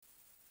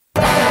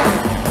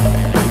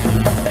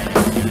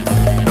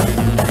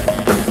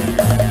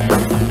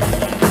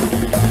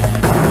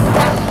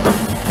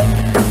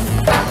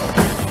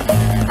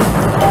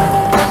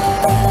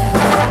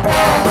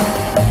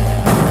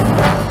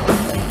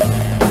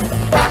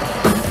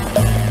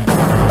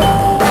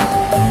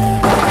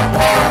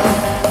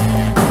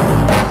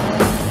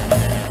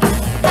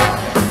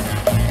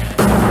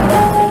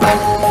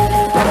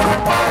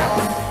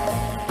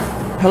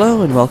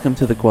Hello and welcome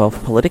to the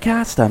Guelph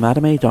Politicast. I'm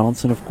Adam A.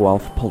 Donaldson of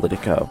Guelph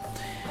Politico.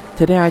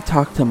 Today I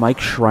talked to Mike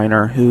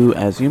Schreiner, who,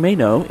 as you may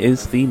know,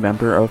 is the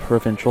Member of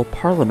Provincial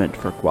Parliament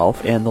for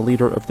Guelph and the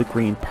leader of the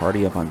Green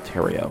Party of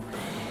Ontario.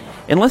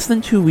 In less than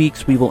 2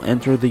 weeks, we will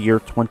enter the year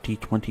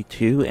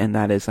 2022, and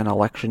that is an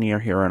election year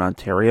here in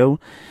Ontario.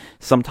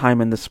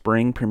 Sometime in the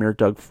spring, Premier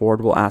Doug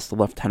Ford will ask the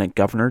Lieutenant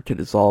Governor to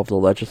dissolve the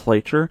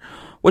legislature,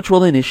 which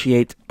will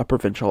initiate a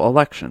provincial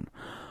election.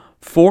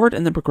 Ford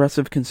and the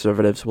Progressive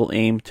Conservatives will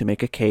aim to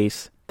make a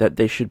case that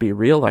they should be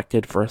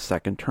re-elected for a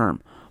second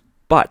term.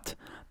 But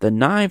the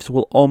knives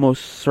will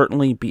almost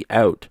certainly be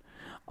out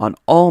on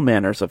all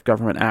manners of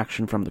government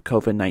action, from the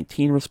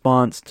COVID-19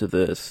 response to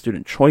the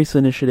Student Choice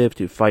Initiative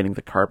to fighting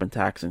the carbon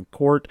tax in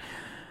court.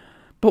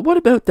 But what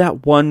about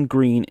that one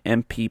Green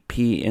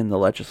MPP in the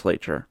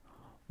legislature?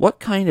 What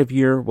kind of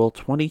year will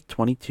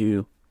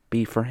 2022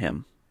 be for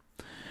him?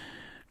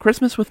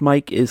 Christmas with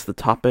Mike is the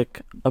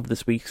topic of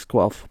this week's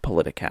Guelph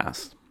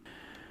Politicast.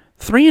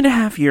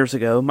 3.5 years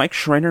ago, Mike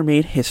Schreiner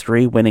made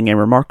history, winning a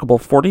remarkable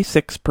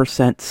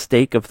 46%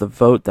 stake of the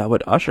vote that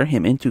would usher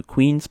him into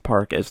Queen's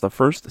Park as the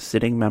first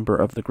sitting member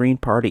of the Green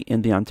Party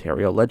in the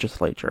Ontario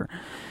legislature.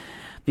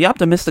 The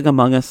optimistic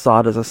among us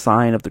saw it as a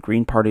sign of the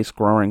Green Party's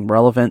growing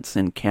relevance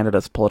in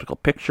Canada's political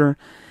picture.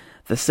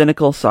 The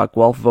cynical saw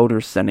Guelph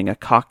voters sending a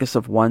caucus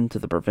of one to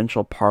the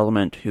provincial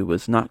parliament who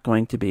was not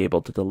going to be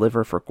able to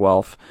deliver for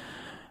Guelph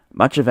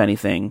much of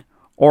anything,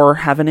 or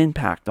have an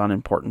impact on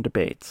important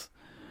debates.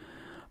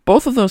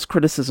 Both of those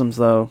criticisms,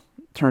 though,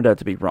 turned out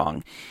to be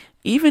wrong.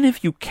 Even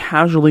if you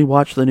casually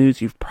watch the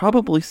news, you've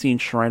probably seen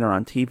Schreiner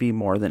on TV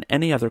more than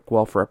any other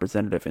Guelph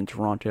representative in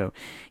Toronto,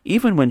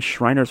 even when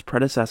Schreiner's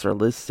predecessor,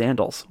 Liz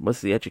Sandals,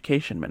 was the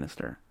education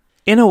minister.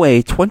 In a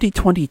way,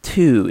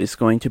 2022 is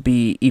going to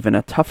be even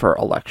a tougher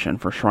election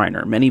for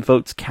Schreiner. Many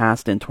votes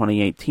cast in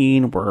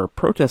 2018 were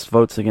protest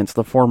votes against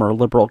the former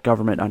Liberal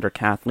government under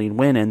Kathleen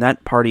Wynne, and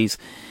that party's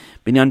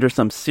been under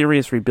some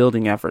serious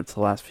rebuilding efforts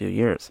the last few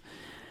years.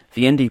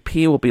 The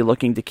NDP will be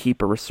looking to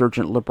keep a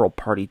resurgent Liberal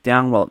Party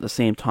down, while at the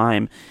same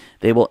time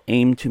they will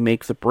aim to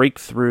make the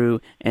breakthrough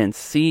and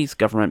seize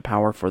government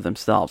power for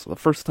themselves, the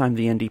first time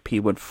the NDP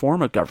would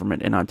form a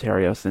government in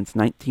Ontario since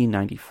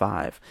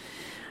 1995.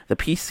 The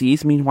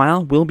PCs,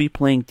 meanwhile, will be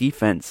playing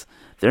defense.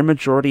 Their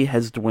majority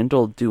has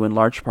dwindled due in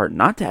large part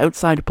not to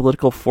outside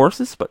political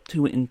forces, but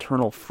to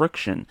internal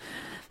friction.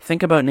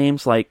 Think about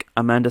names like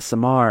Amanda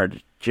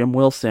Simard, Jim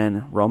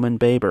Wilson, Roman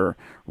Baber,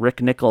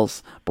 Rick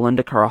Nichols,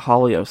 Belinda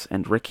Carajalios,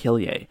 and Rick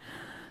Hillier.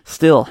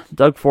 Still,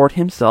 Doug Ford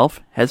himself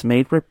has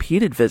made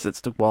repeated visits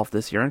to Guelph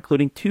this year,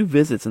 including 2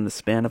 visits in the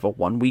span of a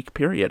 1-week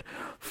period.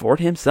 Ford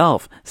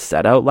himself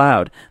said out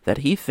loud that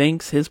he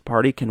thinks his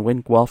party can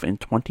win Guelph in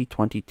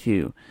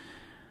 2022.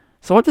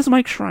 So what does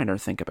Mike Schreiner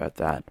think about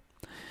that?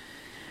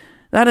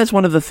 That is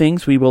one of the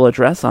things we will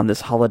address on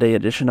this holiday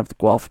edition of the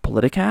Guelph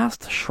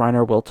Politicast.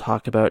 Schreiner will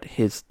talk about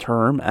his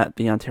term at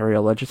the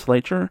Ontario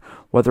legislature,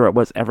 whether it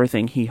was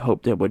everything he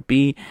hoped it would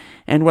be,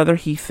 and whether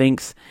he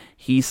thinks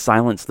he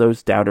silenced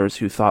those doubters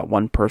who thought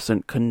one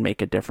person couldn't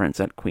make a difference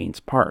at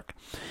Queen's Park.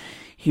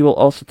 He will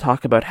also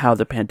talk about how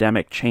the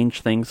pandemic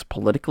changed things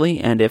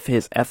politically, and if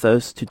his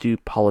ethos to do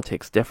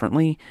politics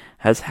differently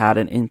has had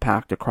an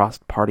impact across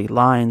party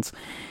lines.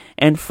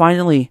 And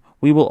finally,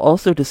 we will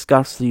also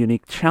discuss the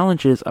unique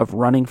challenges of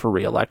running for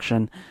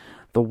re-election,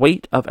 the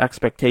weight of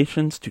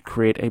expectations to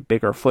create a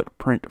bigger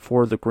footprint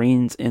for the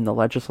Greens in the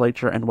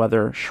legislature, and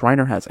whether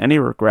Schreiner has any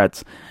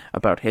regrets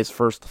about his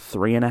first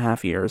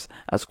 3.5 years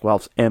as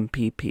Guelph's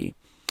MPP.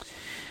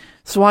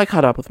 So I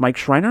caught up with Mike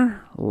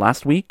Schreiner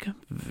last week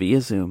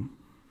via Zoom.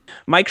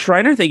 Mike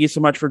Schreiner, thank you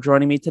so much for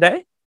joining me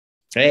today.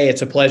 Hey,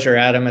 it's a pleasure,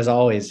 Adam, as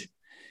always.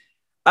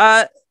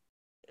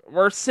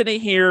 We're sitting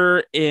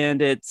here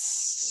and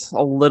it's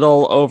a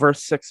little over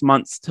 6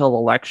 months till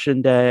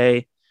Election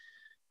Day.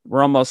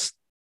 We're almost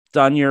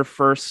done your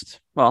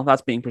first, well,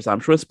 that's being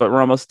presumptuous, but we're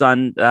almost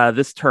done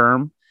this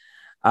term,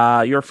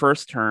 your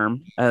first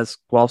term as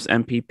Guelph's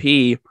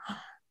MPP.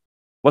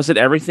 Was it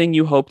everything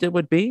you hoped it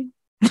would be?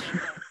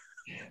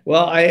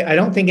 Well, I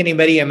don't think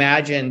anybody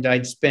imagined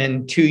I'd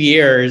spend 2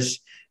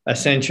 years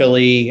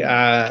essentially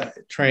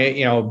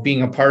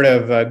being a part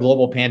of a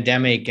global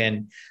pandemic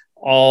and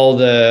all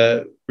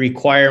the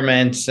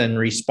requirements and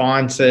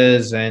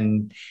responses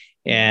and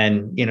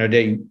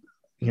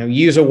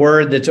use a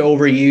word that's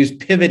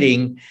overused,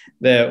 pivoting,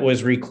 that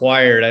was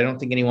required. I don't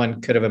think anyone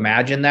could have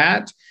imagined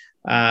that.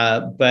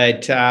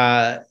 But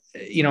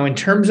in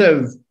terms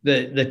of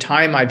the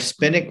time I've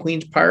spent at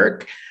Queen's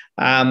Park,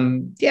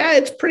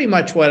 it's pretty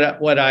much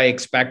what I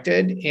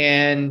expected.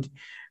 And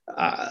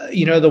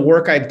the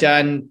work I've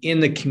done in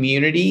the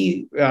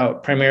community,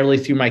 primarily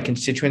through my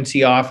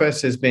constituency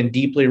office, has been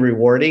deeply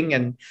rewarding.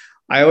 And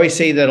I always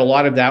say that a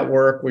lot of that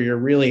work, where you're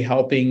really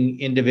helping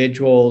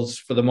individuals,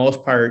 for the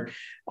most part,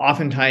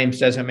 oftentimes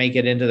doesn't make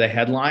it into the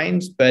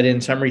headlines, but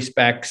in some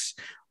respects,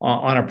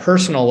 on a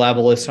personal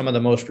level, is some of the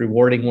most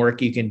rewarding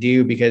work you can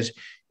do, because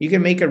you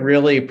can make a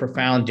really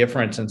profound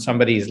difference in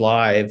somebody's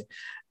life.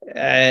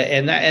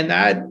 And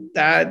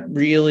that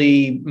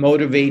really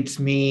motivates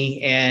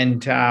me,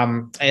 and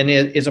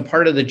it is a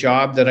part of the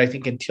job that I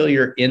think until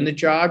you're in the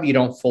job, you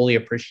don't fully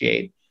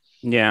appreciate.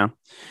 Yeah.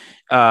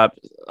 Uh,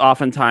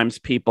 Oftentimes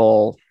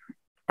people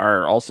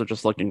are also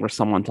just looking for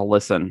someone to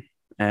listen,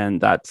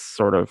 and that's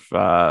sort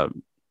of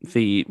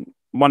the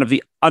one of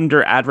the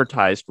under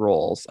advertised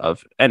roles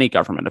of any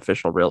government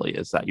official, really,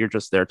 is that you're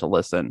just there to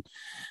listen.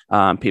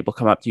 People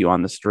come up to you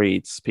on the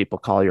streets, people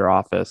call your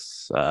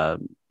office,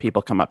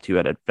 people come up to you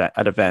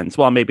at events.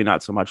 Well, maybe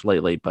not so much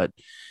lately, but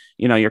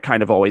you're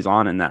kind of always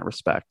on in that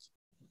respect.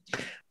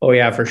 Oh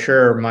yeah, for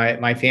sure.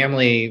 My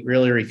family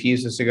really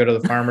refuses to go to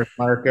the farmer's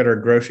market or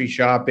grocery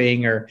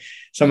shopping or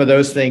some of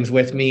those things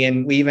with me,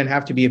 and we even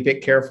have to be a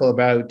bit careful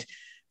about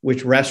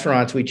which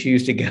restaurants we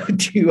choose to go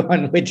to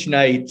on which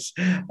nights,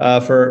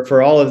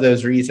 for all of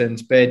those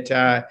reasons. But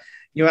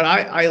you know what,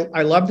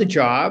 I love the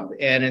job,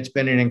 and it's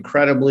been an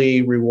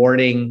incredibly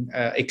rewarding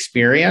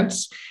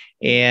experience.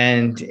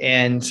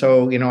 And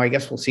so, I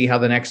guess we'll see how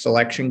the next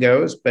election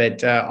goes.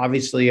 But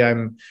obviously,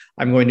 I'm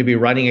going to be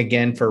running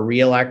again for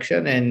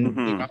re-election, and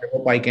Mm-hmm. I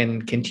hope I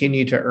can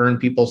continue to earn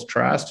people's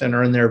trust and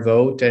earn their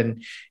vote.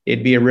 And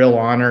it'd be a real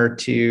honor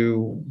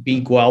to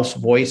be Guelph's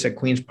voice at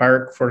Queen's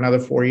Park for another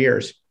 4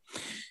 years.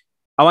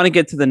 I want to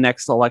get to the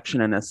next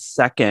election in a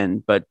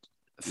second, but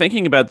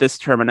thinking about this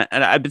term, and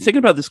I've been thinking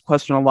about this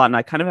question a lot, and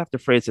I kind of have to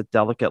phrase it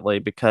delicately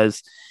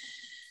because,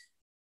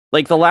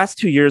 like, the last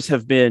 2 years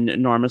have been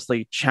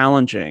enormously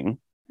challenging,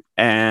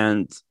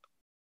 and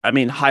I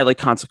mean, highly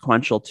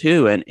consequential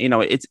too. And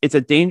it's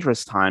a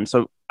dangerous time.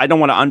 So I don't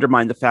want to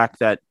undermine the fact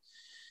that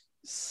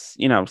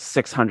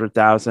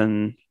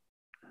 600,000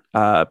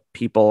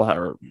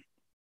 people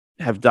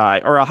have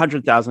died, or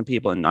 100,000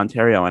 people in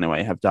Ontario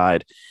anyway have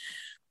died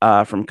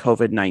from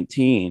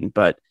COVID-19.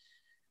 But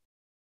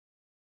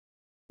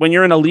when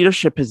you're in a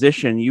leadership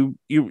position,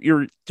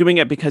 you're doing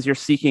it because you're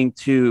seeking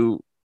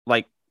to,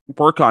 like,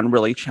 work on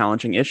really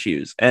challenging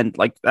issues, and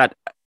like that.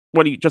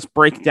 When you just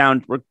break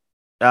down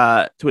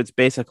to its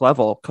basic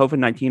level,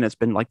 COVID-19 has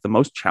been like the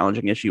most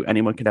challenging issue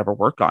anyone could ever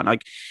work on.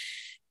 Like,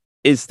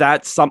 is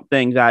that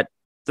something that,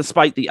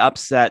 despite the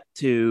upset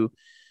to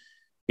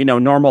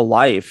normal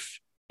life,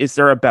 is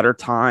there a better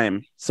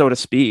time, so to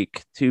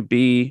speak, to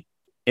be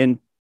in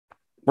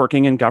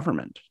working in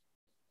government?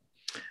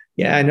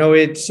 Yeah, I know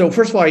it's so.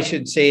 First of all, I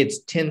should say it's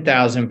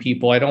 10,000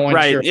 people. I don't want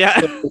Right. you Yeah.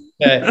 to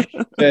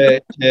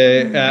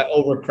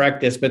overcorrect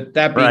this, but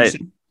that being Right.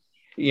 said,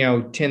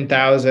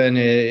 10,000,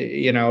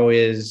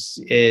 is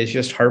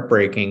just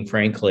heartbreaking,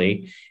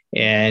 frankly.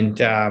 And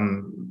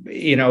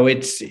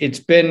it's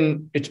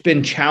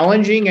been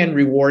challenging and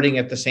rewarding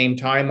at the same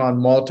time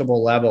on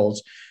multiple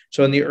levels.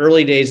 So in the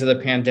early days of the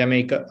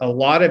pandemic, a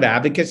lot of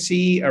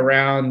advocacy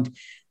around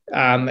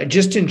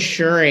just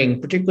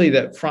ensuring, particularly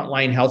that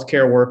frontline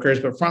healthcare workers,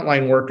 but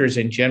frontline workers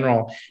in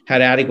general,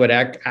 had adequate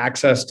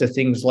access to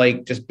things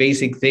like just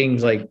basic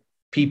things like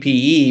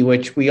PPE,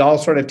 which we all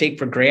sort of take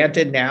for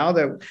granted now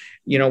that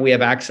we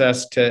have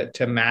access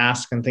to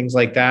masks and things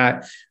like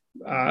that.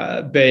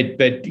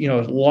 But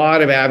a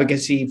lot of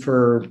advocacy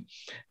for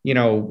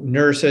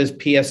nurses,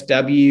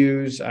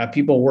 PSWs,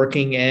 people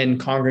working in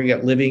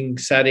congregate living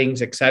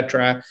settings, et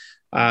cetera.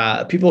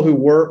 People who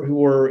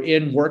were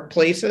in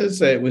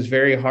workplaces, it was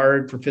very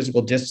hard for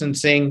physical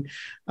distancing.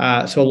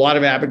 So a lot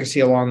of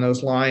advocacy along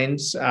those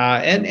lines,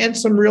 and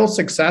some real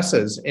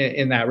successes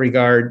in that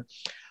regard.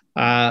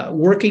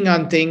 Working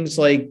on things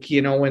like,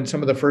 when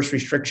some of the first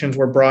restrictions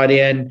were brought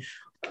in,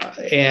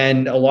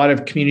 and a lot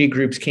of community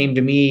groups came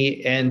to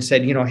me and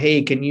said,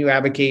 hey, can you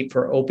advocate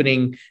for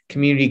opening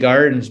community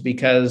gardens?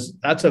 Because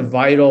that's a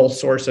vital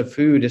source of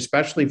food,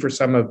 especially for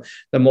some of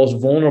the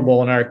most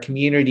vulnerable in our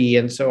community.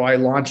 And so I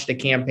launched a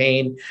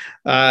campaign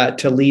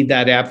to lead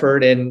that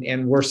effort,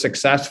 and we're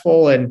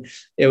successful. And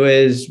it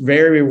was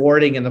very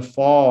rewarding in the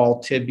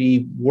fall to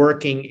be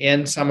working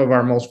in some of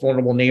our most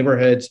vulnerable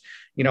neighborhoods,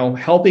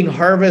 helping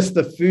harvest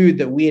the food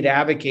that we had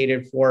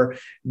advocated for,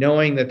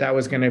 knowing that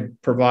was going to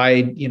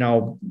provide,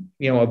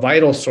 a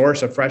vital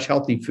source of fresh,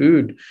 healthy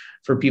food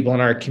for people in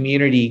our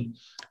community.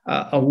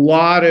 A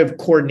lot of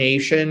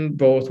coordination,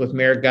 both with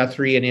Mayor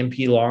Guthrie and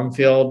MP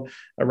Longfield,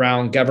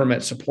 around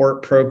government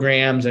support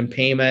programs and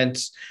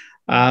payments.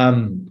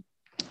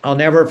 I'll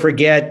never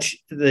forget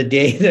the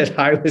day that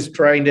I was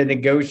trying to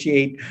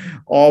negotiate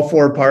all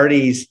four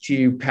parties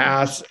to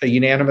pass a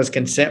unanimous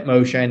consent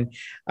motion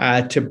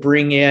to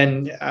bring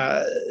in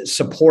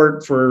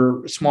support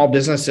for small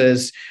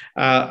businesses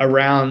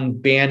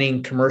around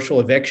banning commercial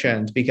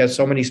evictions, because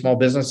so many small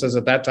businesses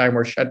at that time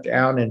were shut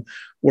down and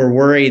were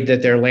worried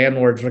that their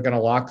landlords were going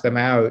to lock them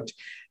out.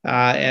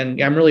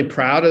 And I'm really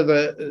proud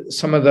of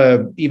some of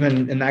the,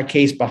 even in that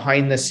case,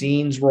 behind the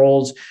scenes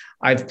roles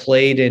I've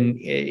played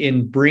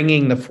in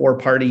bringing the four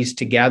parties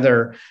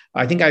together.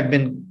 I think I've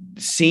been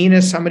seen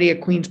as somebody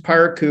at Queen's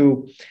Park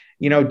who,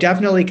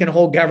 definitely can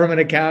hold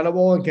government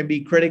accountable and can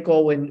be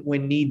critical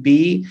when need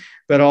be,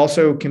 but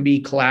also can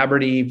be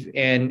collaborative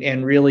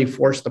and really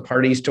force the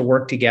parties to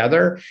work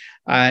together,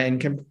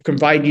 and can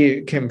provide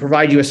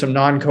you with some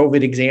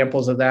non-COVID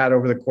examples of that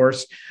over the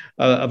course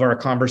of our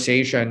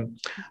conversation.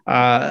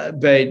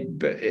 But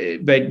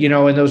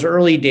in those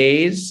early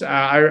days,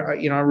 I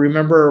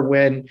remember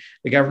when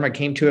the government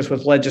came to us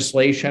with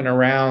legislation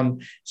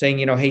around saying,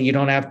 hey, you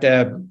don't have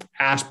to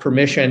ask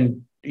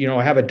permission,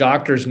 have a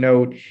doctor's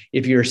note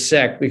if you're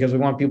sick, because we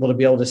want people to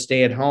be able to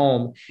stay at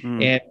home.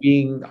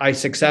 I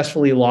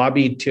successfully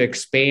lobbied to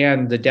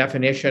expand the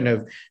definition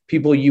of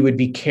people you would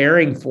be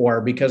caring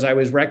for, because I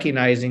was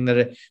recognizing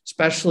that,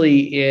 especially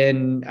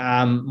in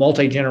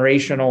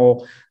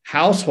multi-generational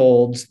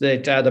households,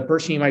 that the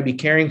person you might be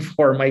caring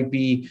for might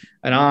be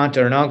an aunt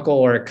or an uncle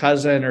or a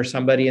cousin or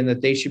somebody, and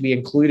that they should be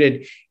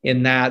included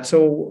in that.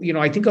 So,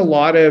 I think a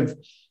lot of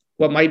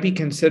what might be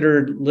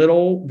considered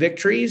little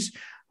victories,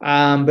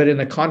 but in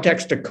the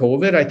context of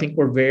COVID, I think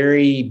we're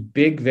very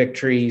big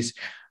victories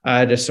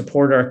to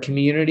support our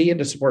community and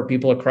to support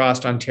people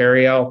across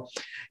Ontario.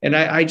 And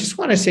I just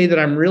want to say that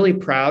I'm really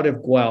proud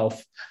of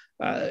Guelph.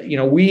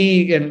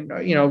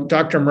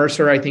 Dr.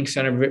 Mercer, I think,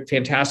 done a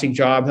fantastic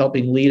job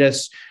helping lead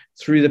us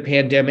through the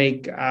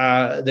pandemic.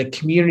 The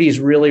community has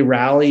really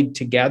rallied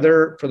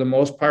together for the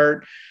most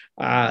part.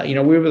 We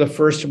were the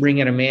first to bring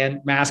in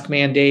a mask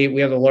mandate. We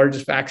have the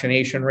largest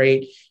vaccination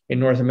rate in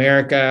North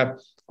America.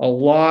 A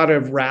lot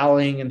of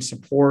rallying and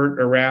support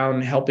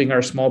around helping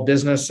our small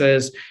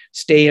businesses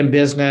stay in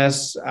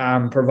business,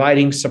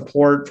 providing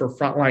support for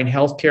frontline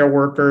healthcare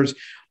workers.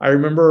 I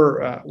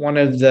remember one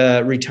of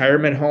the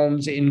retirement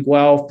homes in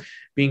Guelph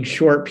being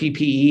short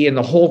PPE, and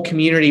the whole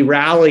community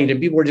rallied, and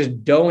people were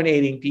just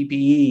donating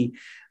PPE.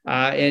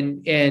 I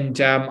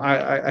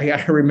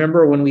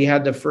remember when we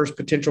had the first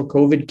potential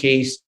COVID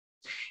case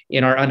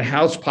in our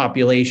unhoused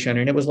population,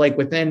 and it was like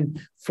within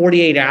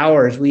 48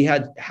 hours, we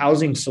had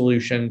housing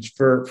solutions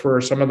for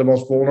some of the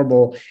most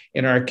vulnerable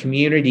in our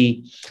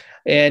community.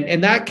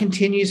 And that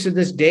continues to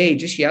this day.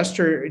 Just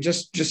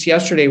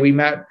yesterday, we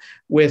met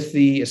with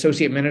the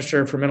Associate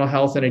Minister for Mental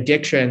Health and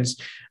Addictions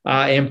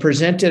and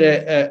presented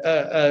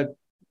a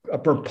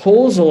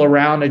proposal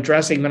around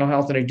addressing mental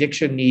health and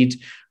addiction needs,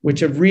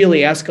 which have really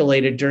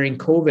escalated during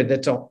COVID.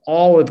 That's an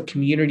all-of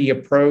community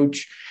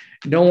approach.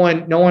 No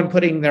one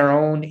putting their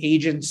own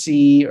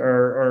agency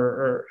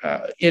or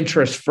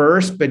interest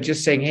first, but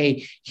just saying,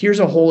 hey, here's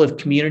a whole of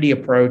community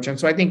approach. And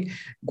so I think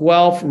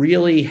Guelph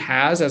really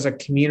has, as a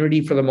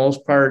community for the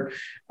most part,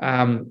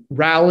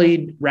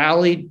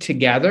 rallied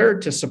together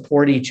to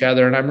support each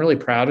other. And I'm really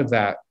proud of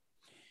that.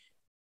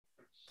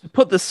 To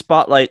put the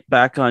spotlight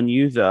back on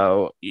you,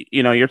 though,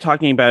 you're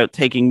talking about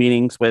taking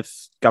meetings with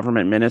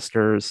government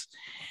ministers.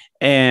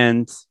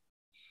 And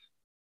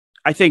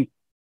I think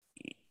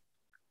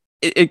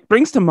it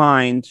brings to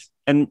mind,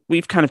 and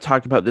we've kind of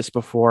talked about this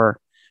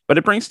before, but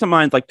it brings to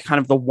mind like kind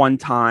of the one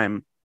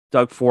time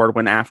Doug Ford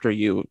went after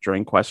you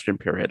during question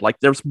period. Like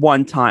there's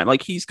one time,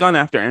 like he's gone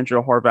after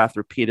Andrea Horwath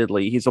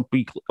repeatedly. He's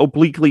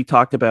obliquely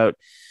talked about,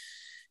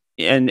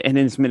 and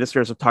his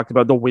ministers have talked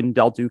about the Wynne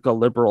Del Duca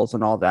liberals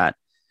and all that.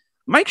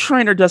 Mike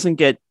Schreiner doesn't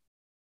get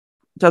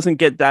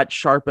that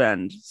sharp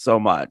end so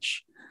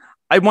much.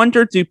 I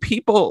wonder, do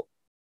people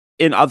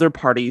in other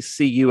parties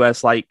see you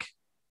as like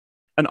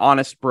an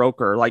honest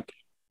broker? Like,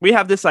 we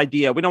have this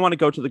idea, we don't want to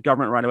go to the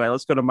government right away,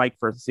 let's go to Mike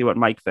first and see what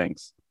Mike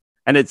thinks,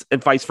 and it's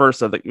vice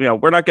versa. That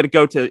we're not going to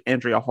go to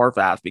Andrea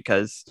Horwath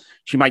because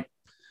she might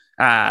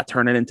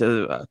turn it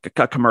into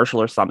a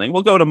commercial or something.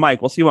 We'll go to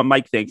Mike, we'll see what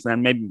Mike thinks,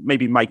 and then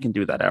maybe Mike can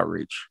do that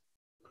outreach.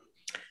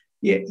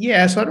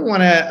 Yeah. So I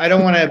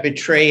don't want to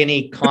betray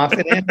any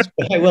confidence,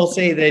 but I will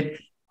say that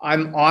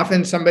I'm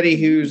often somebody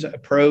who's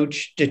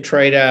approached to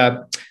try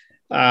to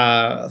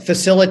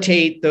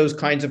facilitate those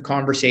kinds of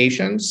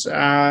conversations.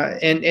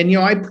 And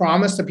I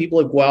promised the people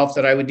of Guelph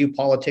that I would do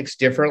politics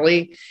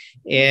differently,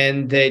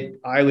 and that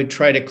I would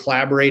try to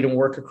collaborate and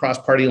work across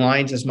party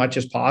lines as much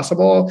as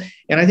possible.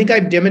 And I think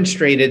I've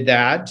demonstrated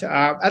that.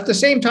 At the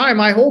same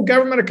time, I hold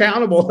government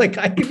accountable. Like,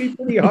 I can be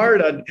pretty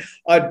hard on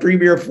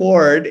Premier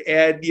Ford,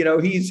 and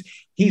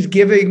he's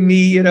giving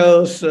me,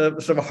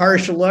 some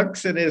harsh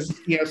looks, and has,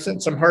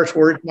 sent some harsh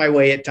words my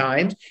way at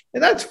times.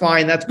 And that's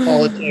fine. That's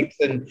politics.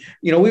 And,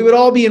 we would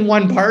all be in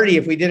one party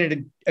if we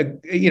didn't,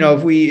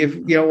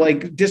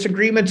 if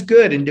disagreement's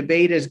good and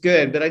debate is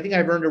good. But I think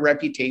I've earned a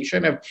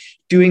reputation of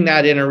doing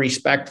that in a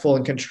respectful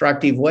and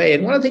constructive way.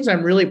 And one of the things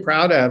I'm really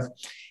proud of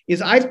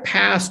is I've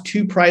passed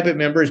 2 private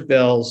members'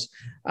 bills,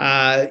 in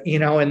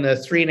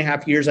the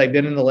 3.5 years I've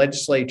been in the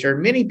legislature.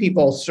 Many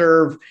people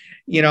serve,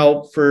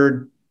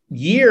 for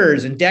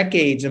years and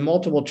decades and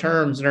multiple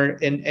terms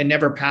and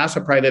never pass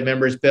a private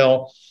member's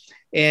bill.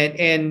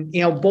 And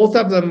both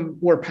of them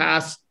were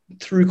passed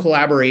through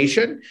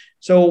collaboration.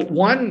 So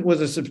one was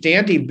a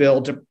substantive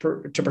bill to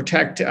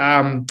protect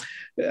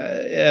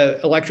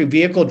electric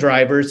vehicle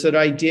drivers that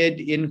I did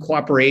in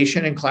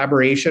cooperation and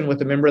collaboration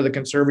with a member of the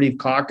Conservative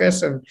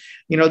caucus. And,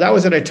 that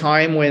was at a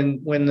time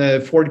when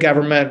the Ford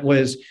government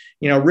was,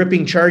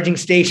 ripping charging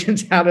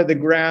stations out of the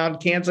ground,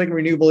 canceling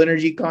renewable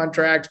energy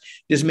contracts,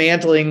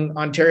 dismantling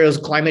Ontario's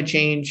climate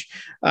change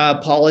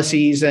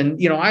policies. And,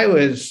 I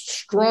was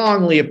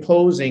strongly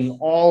opposing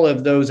all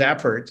of those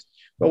efforts.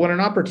 But when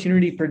an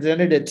opportunity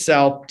presented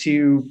itself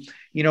to,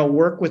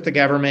 work with the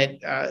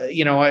government,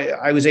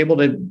 I was able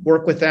to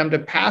work with them to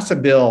pass a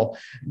bill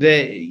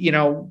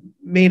that,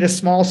 made a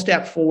small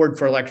step forward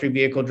for electric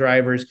vehicle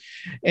drivers.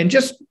 And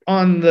just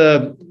on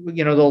the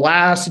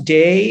last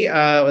day,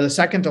 or the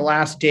second to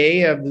last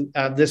day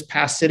of this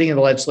past sitting of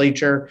the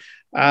legislature,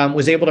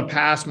 was able to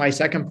pass my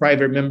second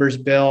private member's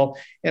bill.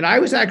 And I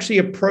was actually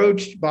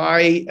approached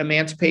by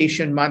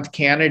Emancipation Month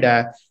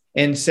Canada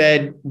and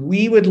said,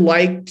 we would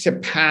like to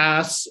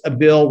pass a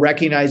bill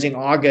recognizing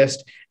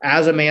August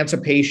as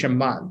Emancipation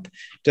Month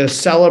to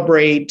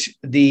celebrate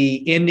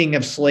the ending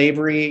of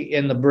slavery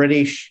in the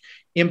British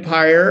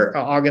Empire,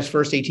 August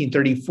 1st,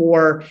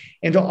 1834,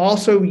 and to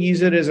also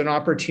use it as an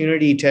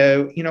opportunity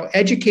to,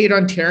 educate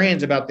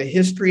Ontarians about the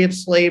history of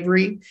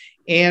slavery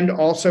and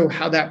also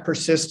how that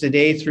persists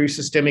today through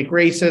systemic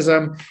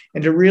racism,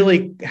 and to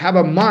really have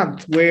a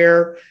month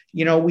where,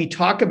 we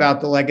talk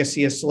about the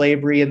legacy of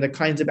slavery and the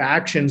kinds of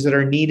actions that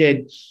are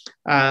needed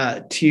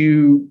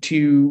to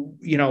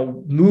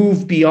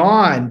move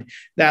beyond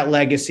that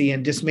legacy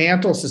and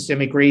dismantle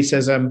systemic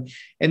racism.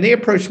 And they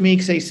approached me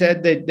because they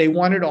said that they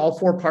wanted all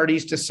four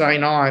parties to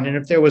sign on. And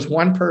if there was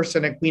one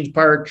person at Queen's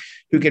Park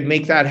who could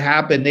make that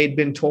happen, they'd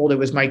been told it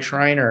was Mike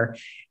Schreiner.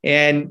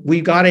 And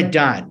we got it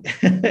done.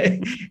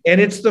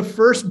 And it's the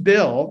first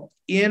bill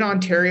in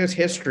Ontario's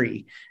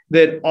history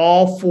that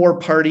all four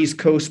parties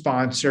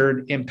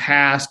co-sponsored and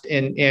passed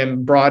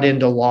and brought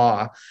into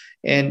law.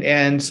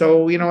 And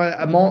so,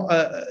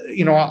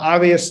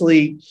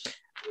 obviously,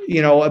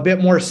 a bit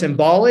more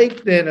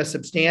symbolic than a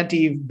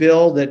substantive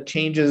bill that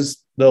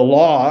changes the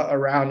law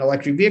around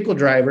electric vehicle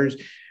drivers,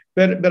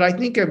 but I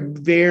think a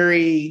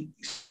very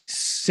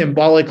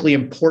symbolically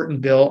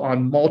important bill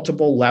on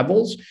multiple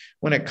levels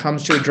when it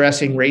comes to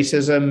addressing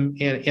racism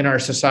in our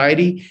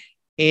society.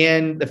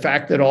 And the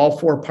fact that all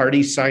four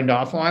parties signed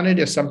off on it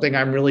is something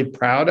I'm really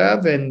proud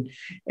of.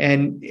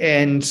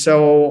 And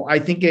so I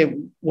think it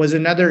was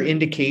another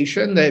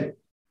indication that,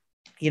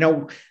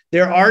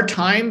 there are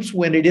times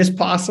when it is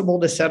possible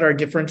to set our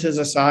differences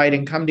aside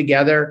and come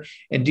together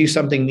and do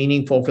something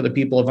meaningful for the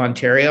people of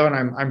Ontario. And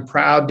I'm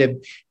proud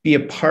to be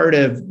a part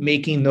of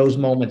making those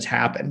moments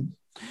happen.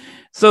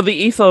 So the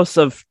ethos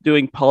of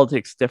doing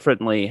politics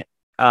differently,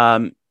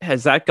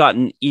 has that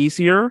gotten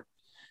easier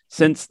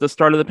since the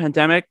start of the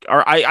pandemic?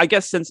 Or I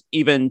guess since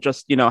even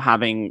just,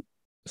 having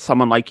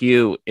someone like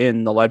you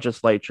in the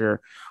legislature,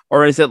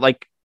 or is it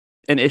like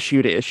an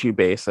issue to issue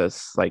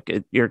basis? Like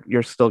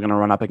you're still going to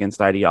run up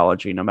against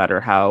ideology no matter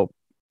how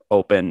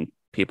open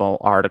people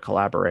are to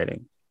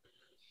collaborating?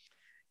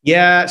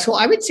 Yeah, so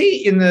I would say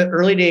in the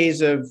early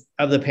days of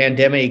the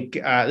pandemic,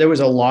 there was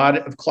a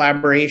lot of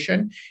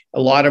collaboration, a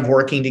lot of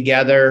working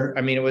together.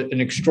 I mean, it was an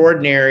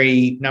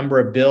extraordinary number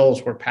of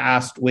bills were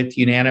passed with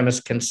unanimous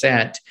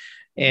consent.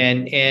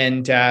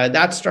 And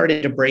that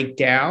started to break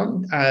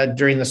down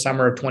during the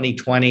summer of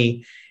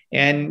 2020.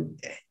 And,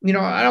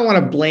 I don't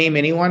want to blame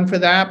anyone for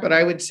that, but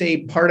I would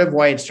say part of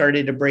why it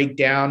started to break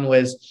down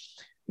was,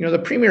 the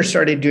premier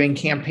started doing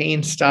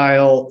campaign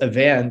style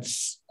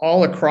events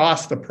all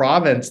across the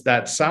province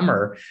that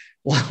summer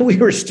while we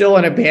were still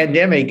in a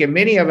pandemic. And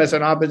many of us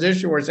in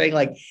opposition were saying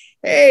like,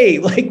 hey,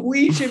 like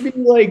we should be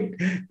like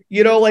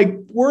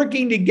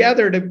working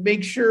together to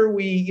make sure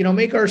we,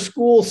 make our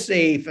schools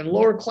safe and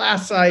lower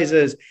class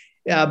sizes,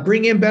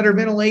 bring in better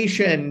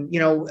ventilation,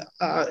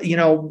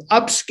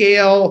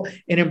 upscale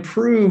and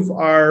improve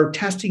our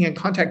testing and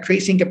contact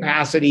tracing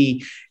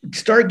capacity,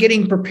 start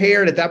getting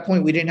prepared. At that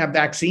point, we didn't have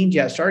vaccines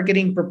yet. Start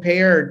getting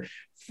prepared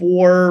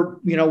for,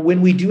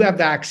 when we do have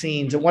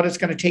vaccines and what it's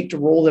going to take to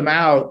roll them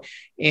out.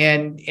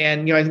 And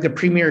I think the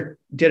premier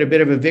did a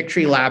bit of a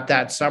victory lap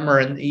that summer,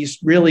 and he's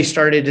really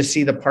started to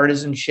see the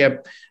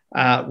partisanship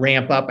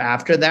ramp up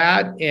after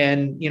that.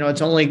 And,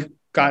 it's only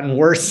gotten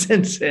worse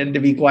since then, to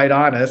be quite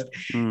honest.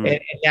 And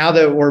now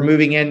that we're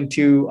moving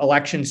into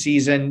election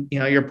season,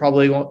 you're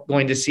probably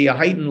going to see a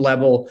heightened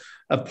level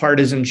of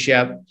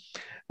partisanship.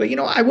 But,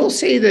 I will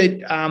say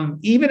that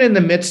even in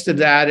the midst of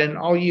that, and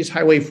I'll use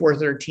Highway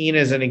 413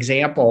 as an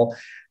example,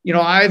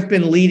 I've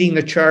been leading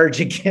the charge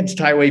against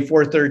Highway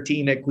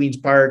 413 at Queen's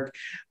Park.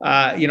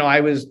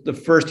 I was the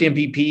first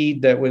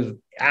MPP that was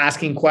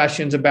asking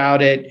questions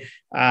about it,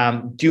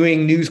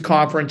 doing news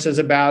conferences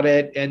about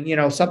it.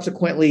 And,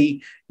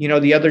 subsequently,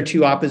 the other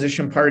two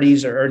opposition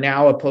parties are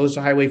now opposed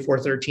to Highway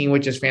 413,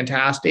 which is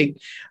fantastic.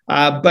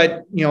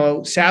 But,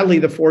 sadly,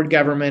 the Ford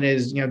government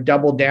is,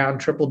 doubled down,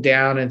 tripled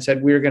down and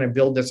said, we're going to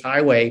build this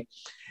highway.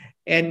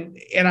 And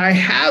I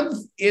have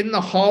in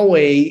the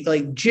hallway,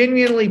 like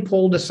genuinely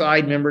pulled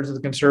aside members of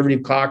the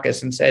Conservative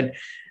caucus and said,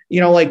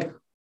 like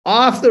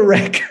off the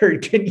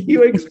record, can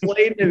you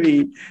explain to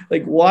me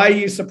like why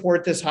you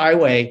support this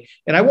highway?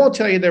 And I won't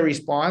tell you the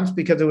response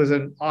because it was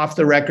an off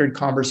the record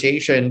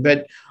conversation,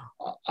 but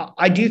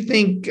I do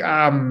think,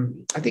 I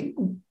think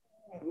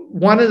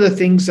one of the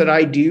things that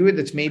I do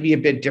that's maybe a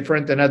bit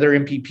different than other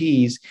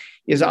MPPs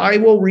is I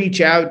will reach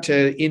out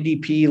to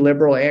NDP,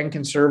 Liberal, and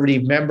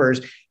Conservative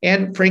members,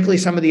 and frankly,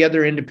 some of the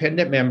other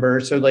independent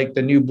members. So, like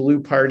the New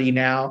Blue Party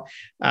now,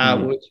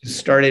 which is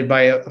started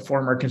by a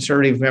former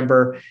Conservative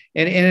member.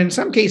 And in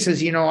some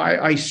cases,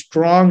 I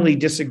strongly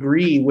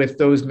disagree with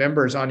those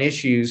members on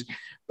issues.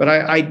 But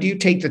I do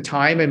take the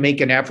time and make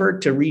an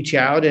effort to reach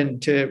out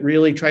and to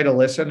really try to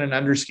listen and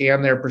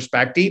understand their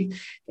perspective.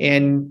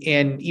 And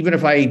even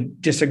if I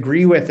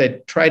disagree with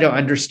it, try to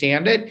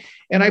understand it.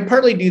 And I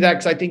partly do that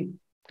because I think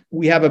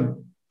we have a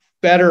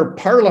better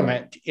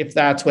parliament if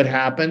that's what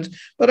happens.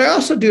 But I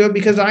also do it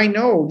because I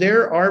know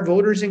there are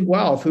voters in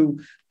Guelph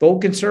who vote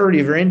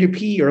Conservative or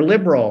NDP or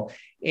Liberal.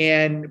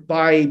 And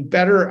by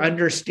better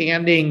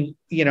understanding,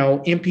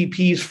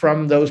 MPPs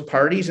from those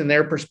parties and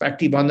their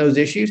perspective on those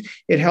issues,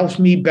 it helps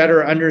me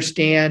better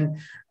understand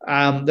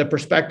the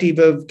perspective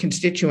of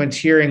constituents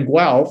here in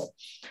Guelph.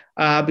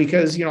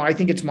 Because, I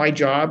think it's my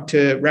job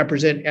to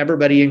represent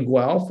everybody in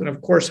Guelph. And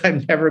of course,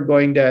 I'm never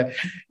going to,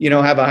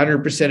 have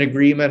 100%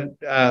 agreement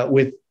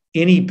with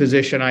any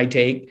position I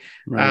take.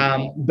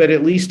 Right. But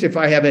at least if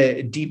I have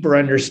a deeper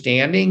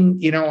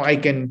understanding, I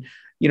can,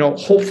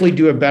 hopefully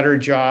do a better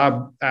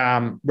job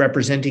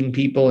representing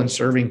people and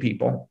serving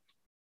people.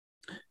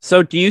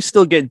 So do you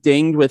still get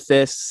dinged with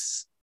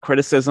this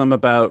criticism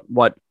about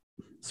what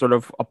sort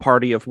of a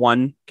party of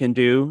one can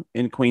do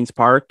in Queen's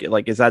Park?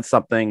 Like, is that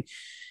something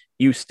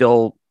you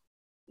still,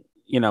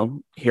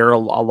 hear a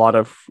lot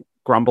of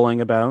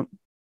grumbling about?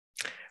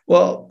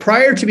 Well,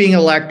 prior to being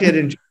elected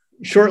and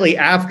shortly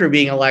after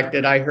being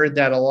elected, I heard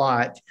that a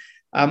lot.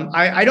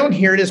 I don't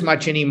hear it as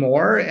much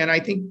anymore. And I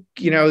think,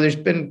 there's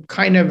been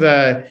kind of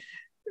at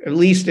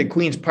least at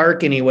Queen's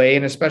Park anyway,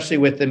 and especially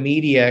with the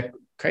media,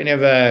 kind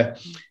of a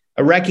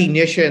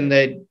recognition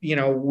that,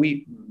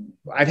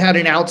 I've had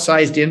an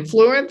outsized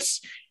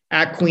influence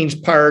at Queen's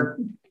Park,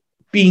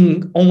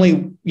 being only,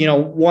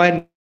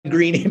 one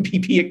Green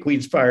MPP at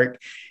Queen's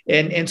Park.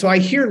 And so I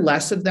hear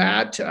less of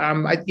that.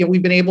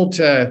 We've been able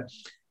to,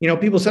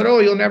 people said, oh,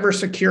 you'll never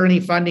secure any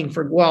funding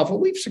for Guelph. Well,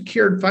 we've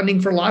secured funding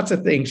for lots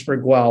of things for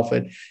Guelph,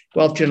 at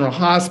Guelph General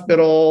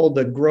Hospital,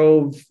 the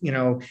Grove,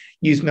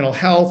 Youth Mental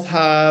Health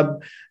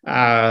Hub,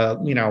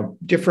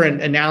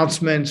 different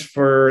announcements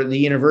for the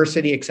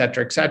university, et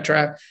cetera, et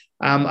cetera.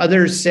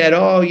 Others said,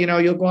 oh,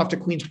 you'll go off to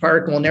Queen's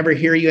Park and we'll never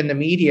hear you in the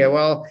media.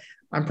 Well,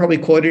 I'm probably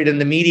quoted in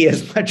the media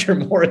as much or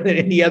more than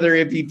any other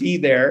MPP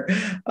there.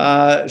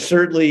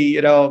 Certainly,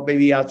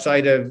 maybe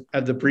outside of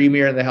the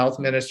Premier and the Health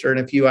Minister and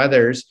a few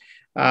others.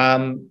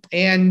 And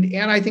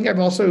I think I've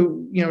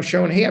also,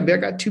 shown, hey, I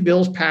got 2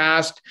 bills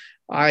passed.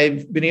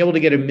 I've been able to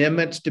get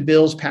amendments to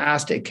bills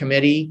passed at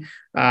committee.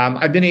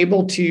 I've been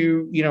able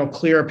to,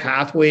 clear a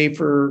pathway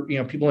for,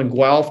 people in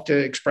Guelph to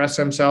express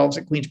themselves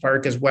at Queen's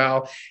Park as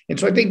well. And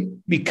so I think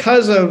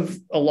because of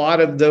a lot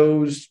of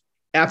those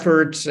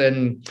efforts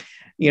and,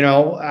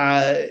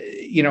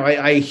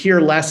 I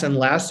hear less and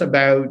less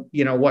about,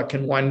 what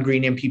can one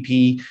Green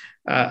MPP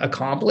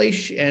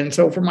accomplish. And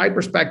so from my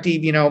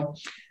perspective,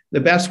 the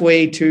best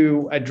way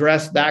to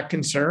address that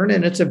concern,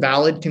 and it's a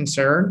valid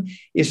concern,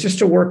 is just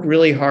to work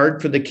really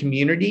hard for the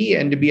community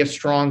and to be a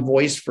strong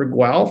voice for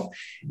Guelph.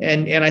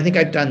 And I think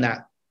I've done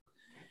that.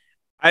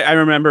 I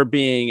remember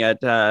being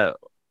at a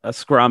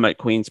scrum at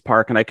Queen's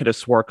Park, and I could have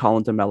swore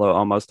Colin DeMello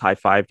almost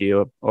high-fived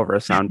you over a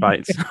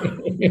soundbite.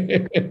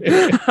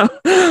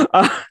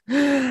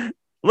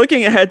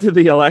 Looking ahead to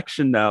the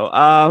election,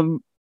 though,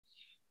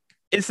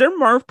 is there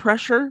more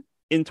pressure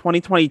in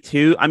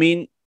 2022? I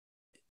mean,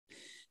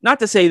 not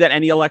to say that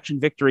any election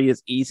victory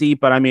is easy,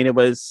 but I mean, it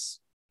was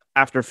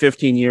after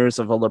 15 years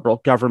of a Liberal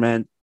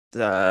government,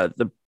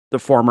 the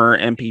former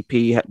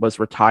MPP was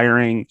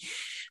retiring.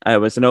 It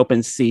was an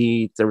open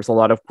seat. There was a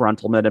lot of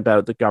gruntlement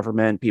about the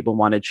government. People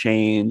wanted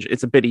change.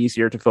 It's a bit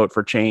easier to vote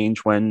for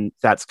change when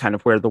that's kind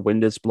of where the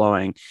wind is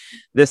blowing.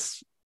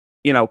 This,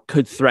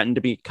 could threaten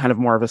to be kind of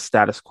more of a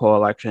status quo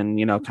election,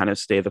 kind of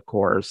stay the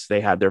course. They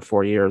had their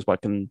 4 years.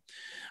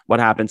 What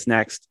happens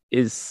next?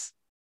 Is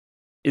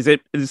there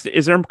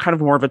kind of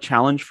more of a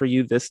challenge for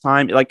you this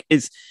time?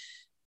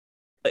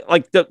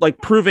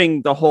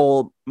 Proving the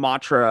whole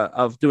mantra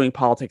of doing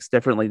politics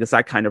differently, does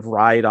that kind of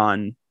ride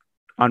on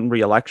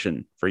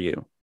re-election for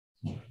you?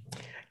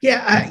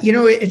 Yeah,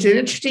 it's an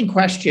interesting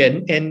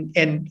question, and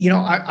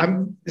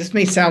I'm this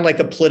may sound like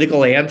a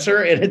political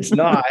answer, and it's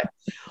not.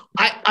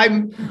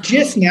 I'm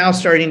just now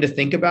starting to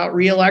think about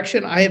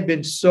re-election. I have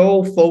been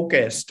so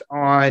focused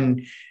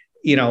on,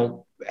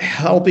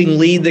 helping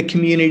lead the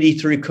community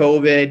through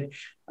COVID,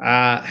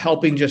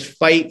 helping just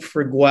fight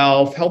for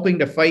Guelph, helping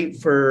to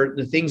fight for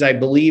the things I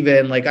believe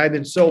in. Like, I've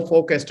been so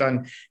focused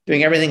on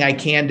doing everything I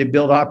can to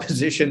build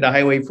opposition to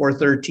Highway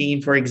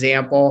 413, for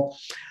example,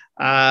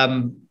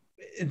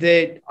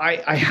 that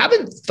I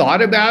haven't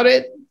thought about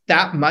it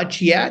that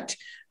much yet.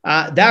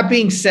 That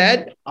being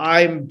said,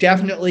 I'm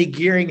definitely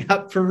gearing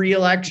up for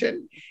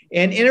re-election.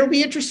 And it'll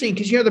be interesting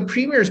because, the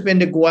premier's been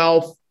to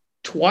Guelph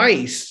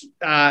twice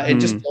in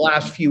just the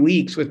last few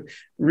weeks with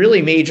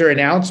really major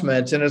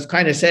announcements, and has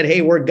kind of said,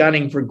 "Hey, we're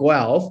gunning for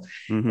Guelph,"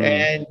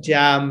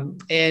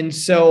 and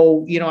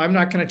so I'm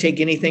not going to take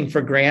anything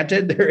for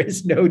granted. There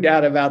is no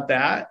doubt about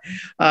that,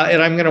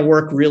 and I'm going to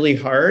work really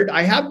hard.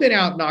 I have been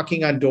out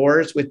knocking on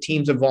doors with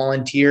teams of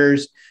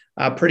volunteers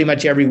pretty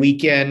much every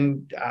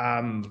weekend.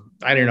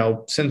 I don't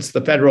know, since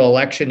the federal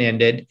election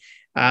ended.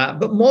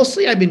 But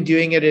mostly I've been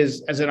doing it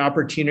as an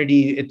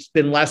opportunity. It's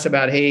been less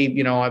about, hey,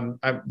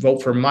 I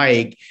vote for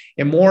Mike,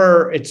 and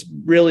more it's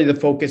really the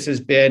focus has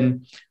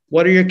been,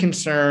 what are your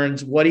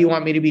concerns? What do you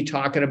want me to be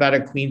talking about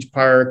at Queen's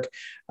Park?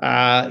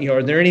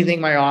 Are there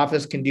anything my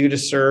office can do to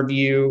serve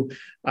you?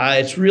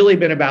 It's really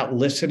been about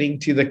listening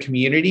to the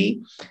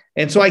community.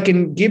 And so I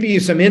can give you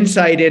some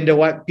insight into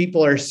what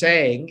people are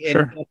saying.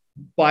 Sure. And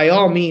by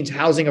all means,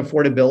 housing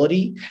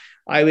affordability,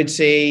 I would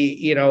say,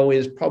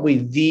 is probably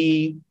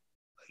the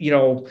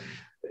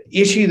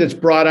issue that's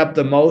brought up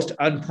the most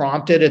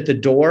unprompted at the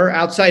door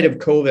outside of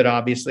COVID,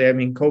 obviously. I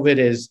mean, COVID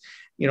is,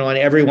 on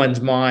everyone's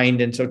mind.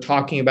 And so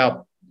talking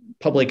about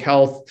public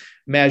health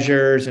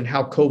measures and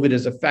how COVID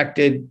has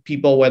affected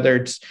people, whether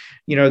it's,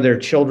 their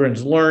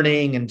children's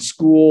learning and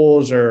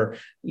schools, or,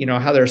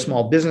 how their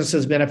small business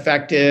has been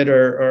affected,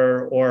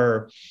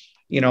 or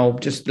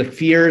just the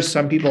fears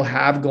some people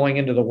have going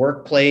into the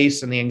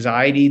workplace and the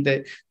anxiety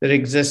that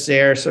exists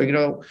there.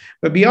 So,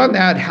 but beyond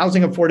that,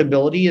 housing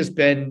affordability has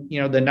been,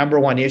 the number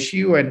one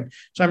issue. And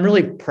so I'm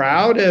really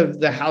proud of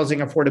the housing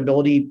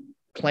affordability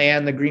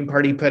plan the Green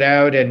Party put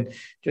out, and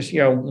just,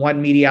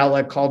 one media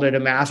outlet called it a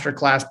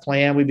masterclass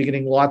plan. We've been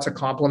getting lots of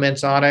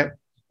compliments on it.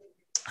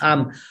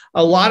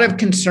 A lot of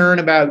concern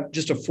about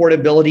just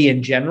affordability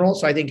in general.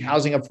 So I think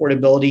housing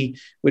affordability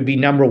would be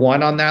number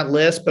one on that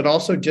list, but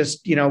also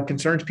just,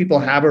 concerns people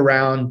have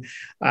around,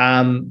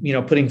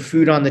 putting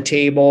food on the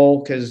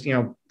table, because,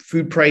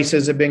 food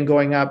prices have been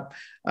going up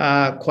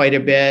quite a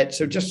bit.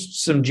 So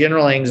just some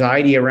general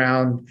anxiety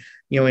around,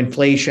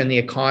 inflation, the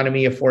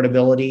economy,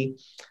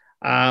 affordability.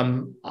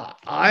 And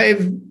I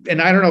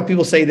don't know if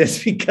people say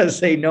this because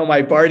they know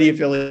my party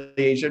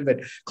affiliation,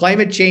 but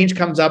climate change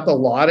comes up a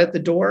lot at the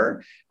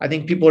door. I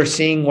think people are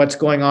seeing what's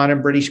going on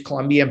in British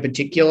Columbia in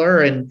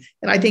particular. And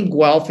I think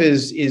Guelph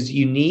is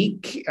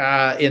unique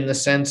in the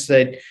sense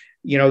that,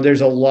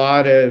 there's a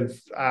lot of,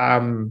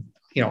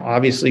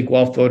 obviously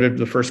Guelph voted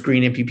the first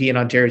Green MPP in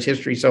Ontario's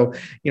history. So,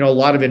 a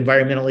lot of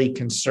environmentally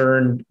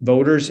concerned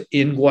voters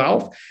in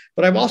Guelph.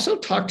 But I've also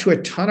talked to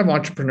a ton of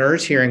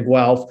entrepreneurs here in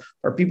Guelph,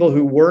 or people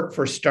who work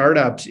for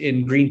startups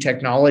in green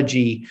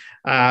technology,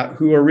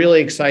 who are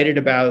really excited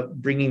about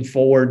bringing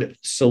forward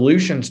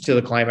solutions to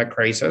the climate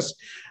crisis.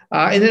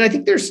 And then I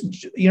think there's,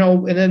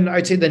 and then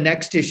I'd say the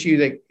next issue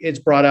that is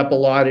brought up a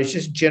lot is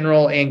just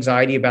general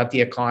anxiety about the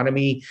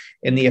economy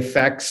and the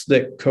effects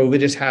that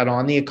COVID has had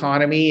on the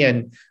economy,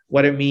 and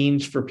what it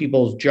means for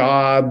people's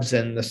jobs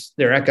and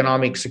their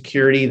economic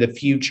security, the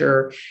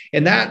future.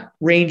 And that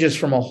ranges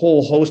from a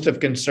whole host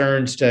of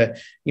concerns to,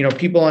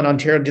 people on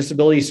Ontario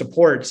Disability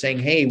Support saying,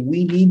 hey,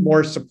 we need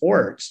more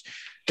supports,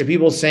 to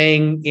people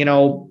saying,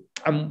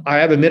 I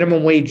have a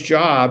minimum wage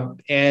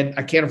job and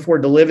I can't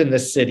afford to live in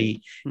this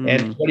city.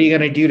 And what are you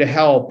going to do to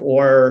help?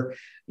 Or,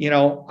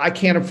 I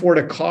can't afford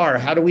a car.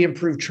 How do we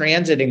improve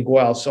transit in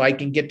Guelph so I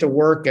can get to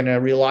work in a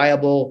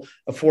reliable,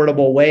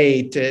 affordable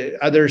way? To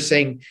others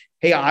saying,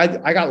 hey,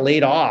 I got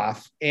laid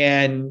off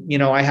and,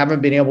 I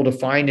haven't been able to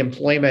find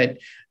employment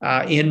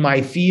in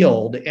my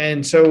field.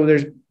 And so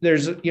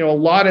there's, a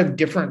lot of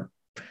different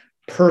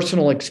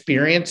personal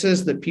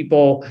experiences that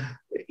people,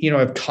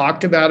 have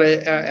talked about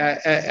it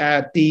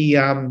at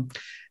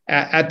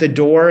the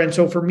door. And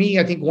so for me,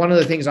 I think one of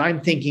the things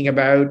I'm thinking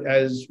about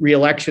as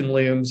re-election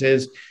looms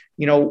is,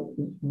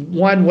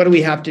 one, what do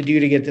we have to do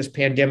to get this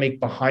pandemic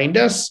behind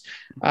us?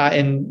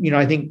 And,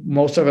 I think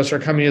most of us are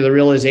coming to the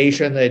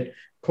realization that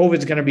COVID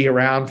is going to be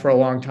around for a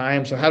long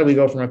time. So how do we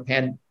go from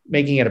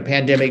making it a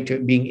pandemic to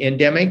being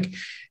endemic,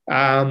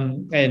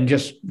 and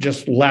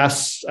just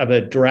less of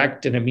a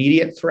direct and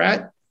immediate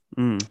threat?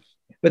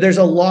 But there's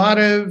a lot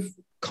of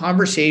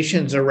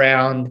conversations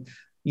around,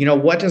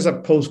 what does a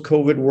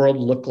post-COVID world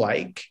look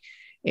like?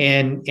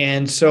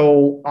 And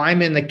so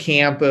I'm in the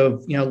camp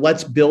of,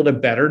 let's build a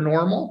better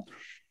normal.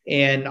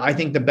 And I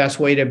think the best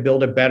way to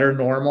build a better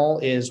normal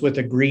is with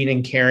a green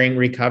and caring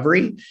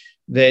recovery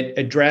that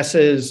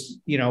addresses,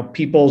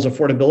 people's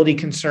affordability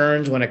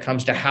concerns when it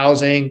comes to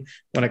housing,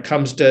 when it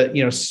comes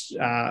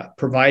to,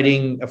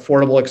 providing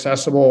affordable,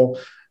 accessible,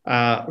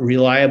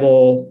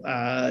 reliable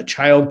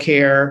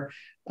childcare,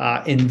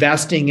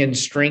 investing in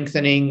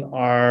strengthening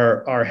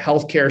our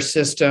healthcare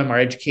system, our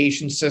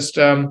education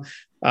system,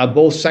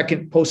 both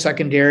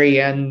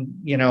post-secondary and,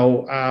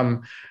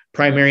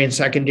 primary and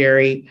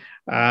secondary,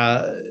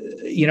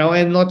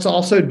 and let's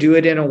also do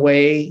it in a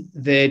way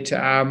that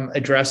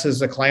addresses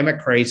the climate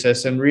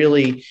crisis and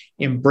really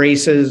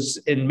embraces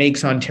and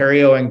makes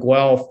Ontario and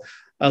Guelph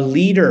a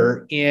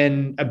leader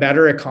in a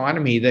better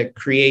economy that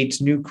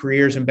creates new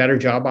careers and better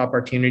job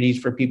opportunities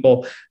for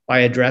people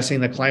by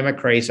addressing the climate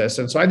crisis.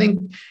 And so I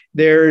think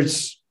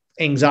there's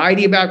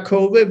anxiety about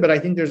COVID, but I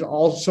think there's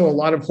also a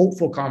lot of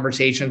hopeful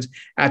conversations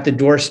at the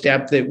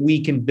doorstep that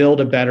we can build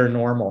a better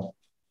normal.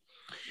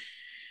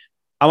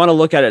 I want to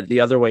look at it the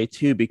other way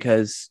too,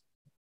 because,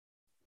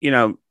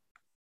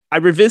 I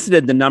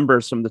revisited the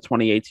numbers from the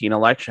 2018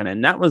 election,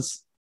 and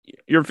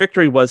your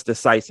victory was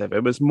decisive.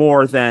 It was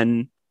more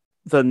than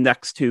the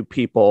next two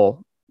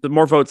people, the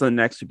more votes than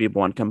the next two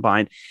people when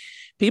combined.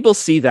 People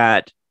see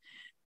that,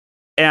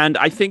 and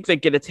I think they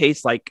get a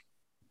taste like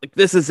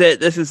this is it.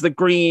 This is the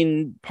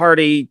Green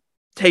Party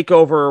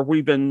takeover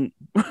we've been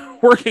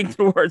working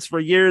towards for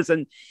years.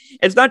 And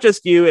it's not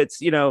just you,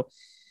 it's,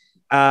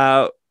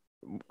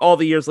 all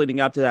the years leading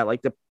up to that,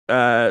 like the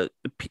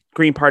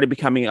Green Party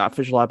becoming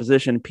official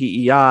opposition,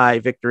 PEI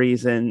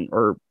victories, joining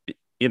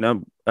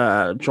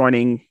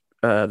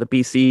the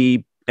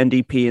BC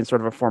NDP in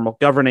sort of a formal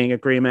governing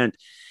agreement,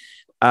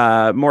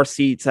 more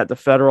seats at the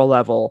federal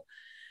level.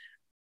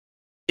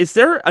 Is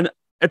there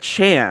a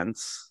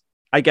chance,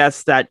 I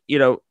guess, that,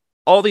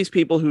 all these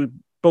people who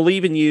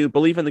believe in you,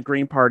 believe in the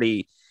Green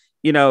Party,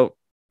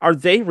 are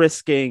they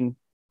risking,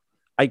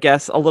 I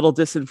guess, a little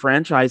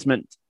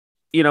disenfranchisement,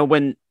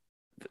 when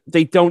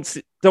they don't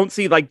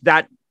see like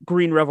that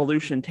green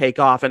revolution take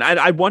off? And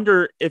I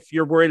wonder if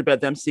you're worried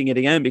about them seeing it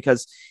again,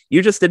 because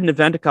you just did an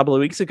event a couple of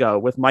weeks ago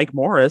with Mike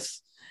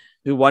Morris,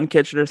 who won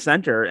Kitchener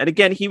Center. And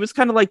again, he was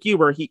kind of like you,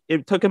 where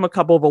it took him a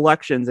couple of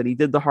elections and he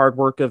did the hard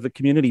work of the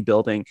community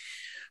building.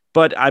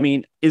 But I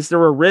mean, is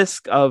there a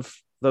risk of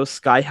those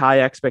sky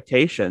high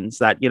expectations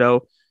that,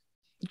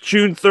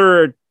 June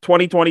 3rd,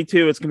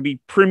 2022, it's going to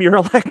be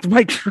Premier-elect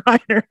Mike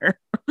Schreiner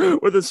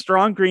with a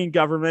strong Green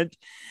government?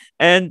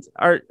 And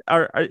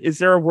is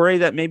there a worry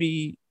that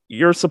maybe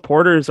your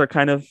supporters are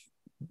kind of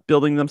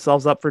building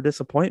themselves up for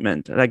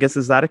disappointment? And I guess,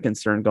 is that a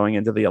concern going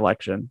into the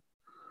election?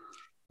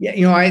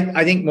 Yeah,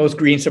 I think most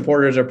Green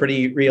supporters are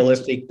pretty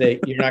realistic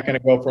that you're not going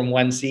to go from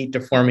one seat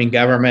to forming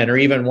government, or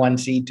even one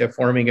seat to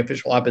forming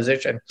official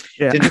opposition.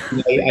 Yeah.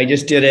 I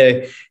just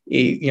did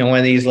one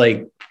of these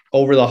like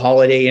over the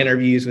holiday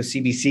interviews with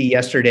CBC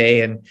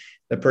yesterday, and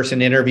the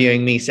person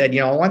interviewing me said,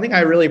 one thing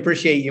I really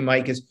appreciate you,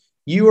 Mike, is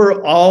you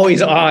are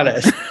always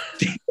honest.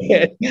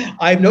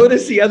 I've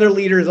noticed the other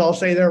leaders all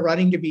say they're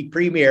running to be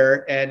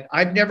premier, and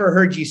I've never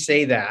heard you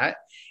say that.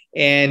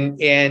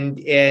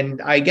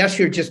 And I guess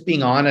you're just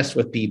being honest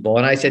with people.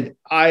 And I said,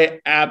 I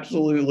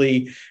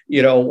absolutely,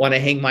 want to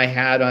hang my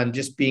hat on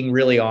just being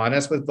really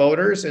honest with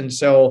voters. And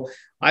so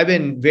I've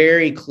been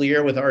very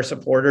clear with our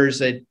supporters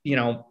that,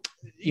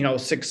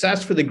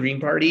 success for the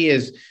Green Party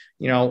is,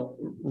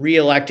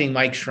 re-electing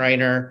Mike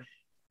Schreiner,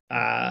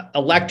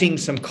 electing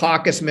some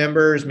caucus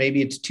members,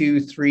 maybe it's 2,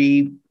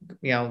 3,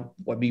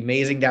 would be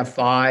amazing to have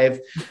 5,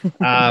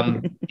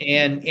 and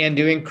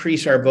to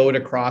increase our vote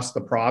across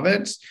the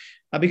province.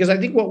 Because I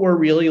think what we're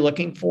really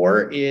looking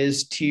for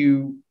is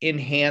to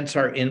enhance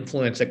our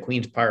influence at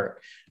Queen's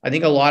Park. I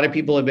think a lot of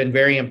people have been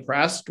very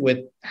impressed with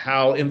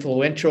how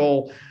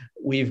influential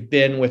we've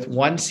been with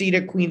one seat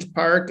at Queen's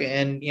Park.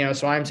 And,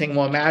 so I'm saying,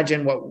 well,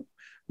 imagine what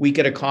we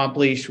could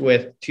accomplish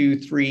with 2,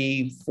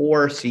 3,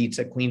 4 seats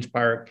at Queen's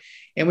Park.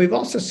 And we've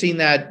also seen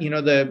that,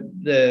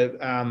 the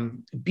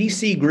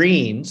BC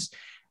Greens,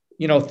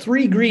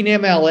 3 Green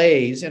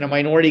MLAs in a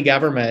minority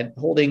government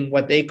holding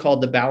what they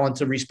called the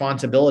balance of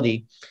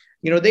responsibility.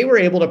 They were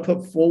able to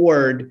put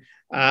forward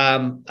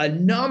a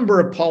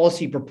number of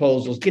policy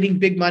proposals, getting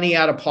big money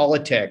out of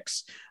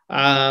politics.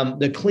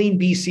 The Clean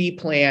BC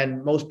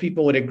plan, most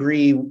people would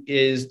agree,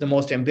 is the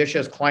most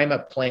ambitious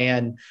climate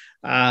plan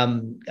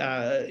of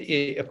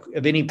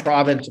any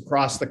province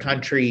across the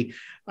country.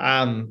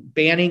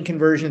 Banning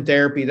conversion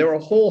therapy. There were a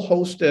whole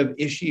host of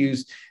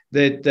issues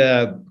that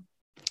the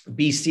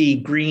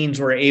BC Greens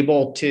were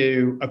able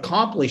to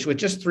accomplish with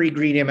just 3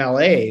 Green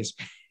MLAs.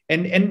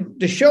 And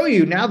to show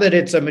you now that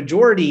it's a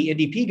majority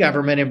NDP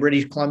government in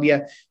British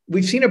Columbia,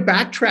 we've seen a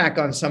backtrack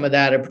on some of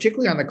that, and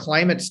particularly on the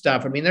climate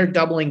stuff. I mean, they're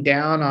doubling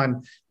down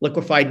on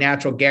liquefied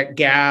natural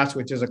gas,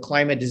 which is a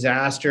climate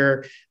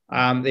disaster.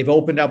 They've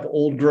opened up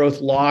old growth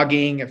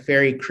logging at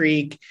Fairy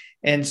Creek.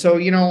 And so,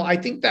 I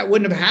think that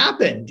wouldn't have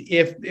happened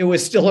if it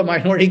was still a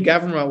minority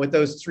government with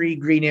those 3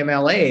 Green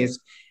MLAs.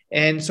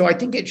 And so I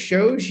think it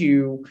shows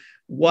you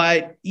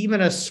what even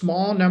a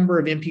small number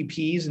of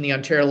MPPs in the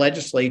Ontario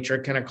legislature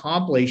can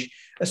accomplish,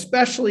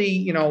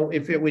 especially,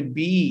 if it would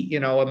be,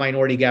 a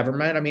minority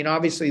government. I mean,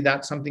 obviously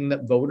that's something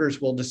that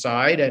voters will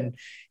decide. And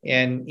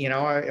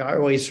I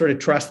always sort of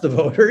trust the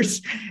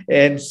voters.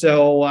 And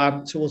so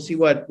we'll see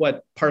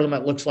what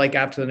Parliament looks like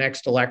after the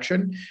next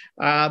election.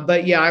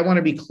 But yeah, I want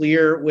to be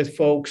clear with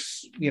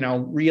folks,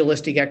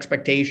 realistic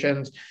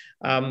expectations.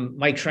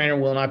 Mike Schreiner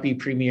will not be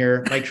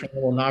premier. Mike Schreiner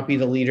will not be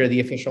the leader of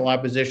the official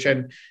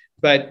opposition.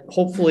 But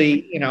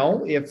hopefully,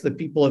 if the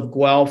people of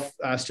Guelph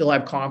still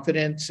have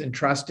confidence and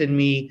trust in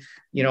me,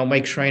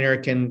 Mike Schreiner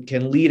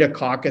can lead a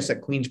caucus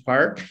at Queen's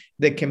Park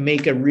that can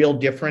make a real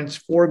difference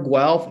for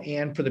Guelph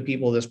and for the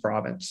people of this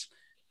province.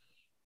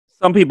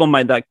 Some people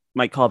might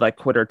might call that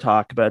quitter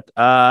talk, but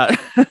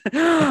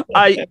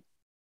I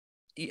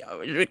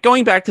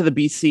going back to the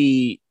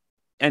BC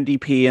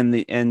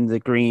NDP and the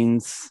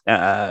Greens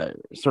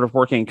sort of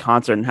working in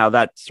concert, and how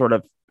that sort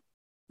of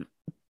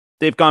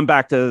they've gone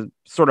back to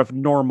sort of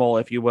normal,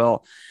 if you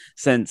will,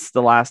 since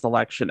the last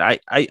election.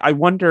 I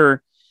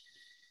wonder,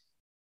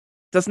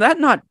 does that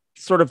not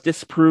sort of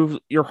disprove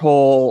your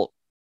whole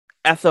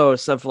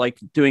ethos of like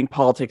doing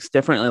politics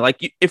differently?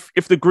 Like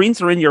if the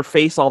Greens are in your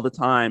face all the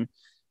time,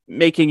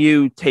 making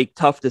you take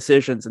tough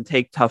decisions and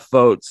take tough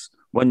votes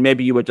when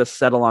maybe you would just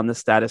settle on the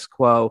status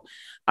quo.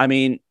 I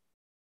mean,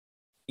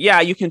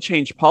 yeah, you can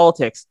change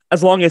politics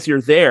as long as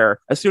you're there.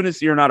 As soon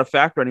as you're not a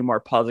factor anymore,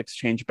 politics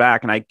change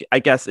back. And I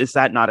guess, is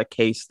that not a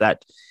case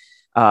that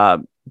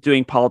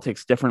doing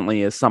politics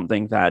differently is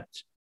something that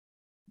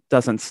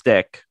doesn't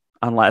stick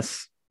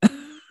unless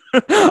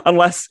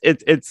unless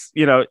it's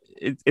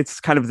it's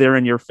kind of there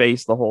in your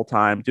face the whole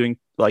time, doing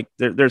like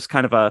there's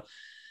kind of a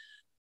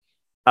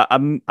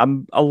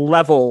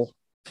level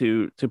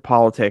to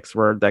politics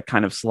where that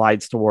kind of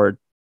slides toward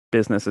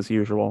business as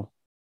usual?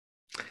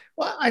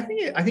 Well, I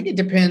think it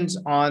depends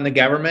on the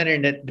government,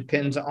 and it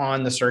depends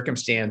on the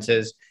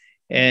circumstances.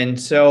 And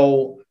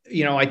so,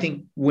 I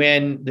think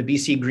when the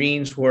BC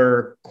Greens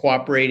were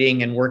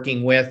cooperating and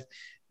working with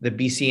the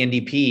BC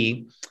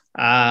NDP,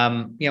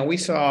 we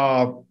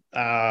saw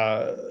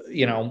a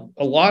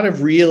lot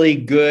of really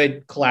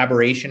good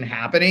collaboration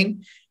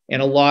happening,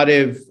 and a lot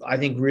of, I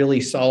think,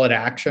 really solid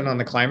action on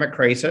the climate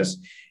crisis.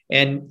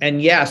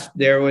 And yes,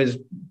 there was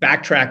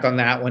backtrack on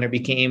that when it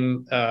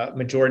became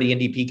majority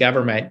NDP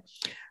government.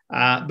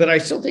 But I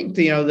still think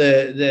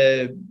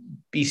the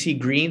BC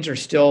Greens are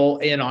still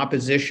in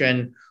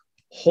opposition,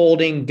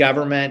 holding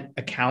government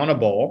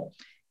accountable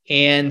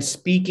and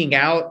speaking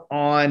out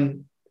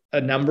on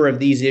a number of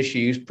these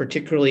issues,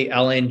 particularly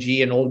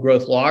LNG and old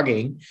growth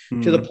logging,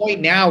 to the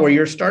point now where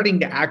you're starting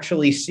to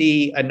actually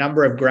see a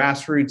number of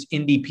grassroots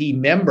NDP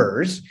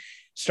members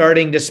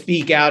starting to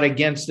speak out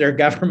against their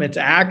government's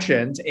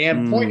actions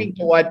and pointing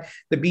to what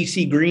the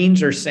BC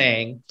Greens are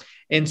saying.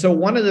 And so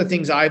one of the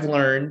things I've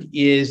learned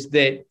is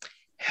that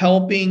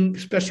helping,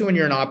 especially when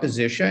you're in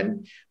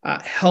opposition,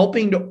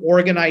 helping to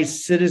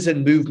organize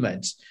citizen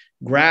movements,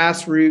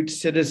 grassroots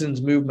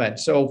citizens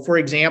movements. So for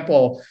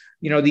example,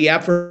 the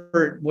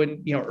effort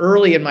when,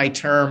 early in my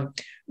term,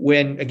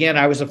 when, again,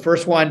 I was the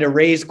first one to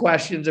raise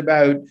questions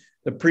about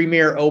the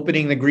Premier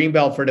opening the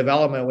Greenbelt for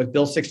development with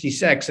Bill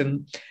 66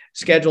 and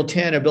Schedule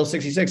 10 of Bill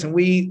 66. And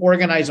we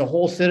organized a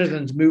whole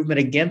citizens movement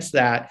against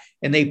that,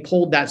 and they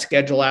pulled that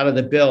schedule out of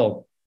the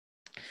bill.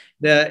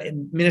 The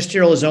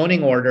ministerial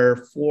zoning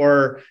order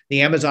for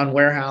the Amazon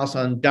warehouse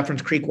on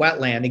Dufferins Creek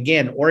wetland,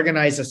 again,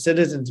 organized a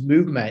citizens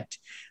movement,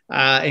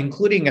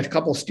 including a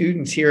couple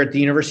students here at the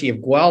University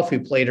of Guelph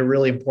who played a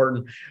really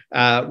important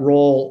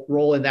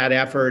role in that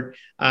effort.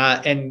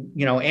 And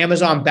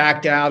Amazon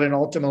backed out, and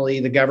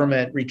ultimately the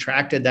government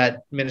retracted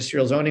that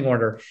ministerial zoning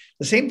order.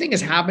 The same thing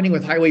is happening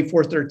with Highway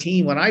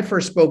 413. When I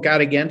first spoke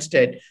out against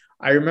it,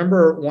 I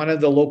remember one of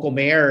the local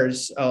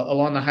mayors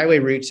along the highway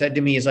route said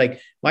to me, "Is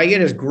like, Mike,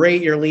 it is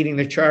great you're leading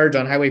the charge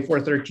on Highway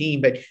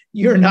 413, but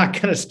you're not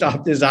going to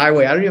stop this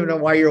highway. I don't even know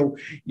why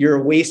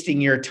you're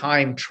wasting your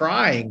time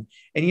trying."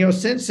 And,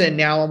 since then,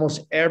 now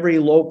almost every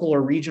local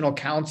or regional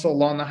council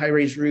along the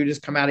highways route has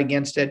come out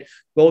against it.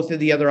 Both of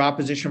the other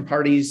opposition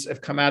parties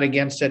have come out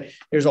against it.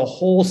 There's a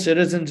whole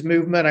citizens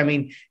movement. I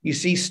mean, you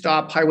see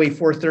Stop Highway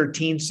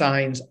 413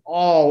 signs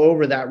all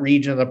over that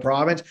region of the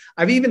province.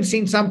 I've even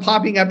seen some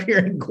popping up here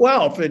in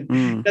Guelph. It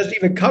doesn't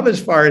even come as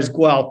far as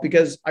Guelph,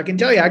 because I can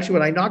tell you, actually,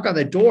 when I knock on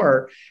the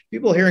door,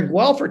 people here in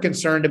Guelph are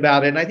concerned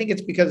about it. And I think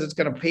it's because it's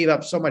going to pave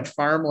up so much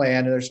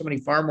farmland. And there's so many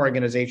farm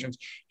organizations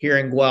here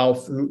in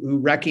Guelph who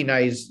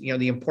recognize,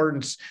 the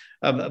importance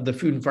of the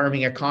food and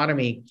farming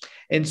economy.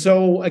 And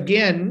so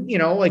again,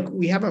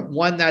 we haven't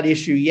won that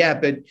issue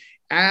yet, but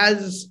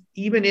as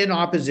even in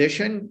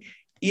opposition,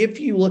 if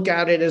you look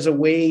at it as a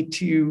way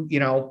to,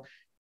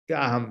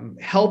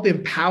 help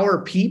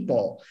empower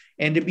people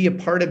and to be a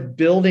part of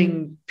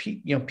building,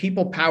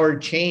 people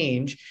powered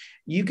change,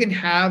 you can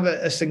have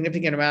a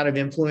significant amount of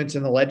influence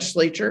in the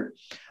legislature.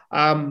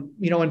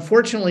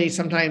 Unfortunately,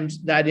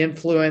 sometimes that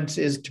influence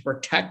is to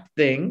protect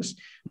things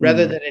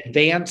rather than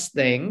advance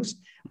things.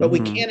 But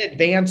we can't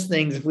advance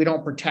things if we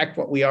don't protect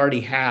what we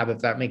already have, if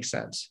that makes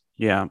sense.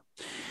 Yeah.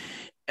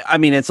 I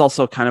mean, it's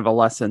also kind of a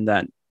lesson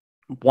that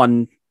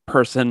one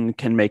person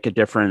can make a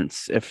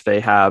difference if they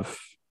have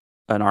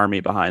an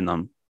army behind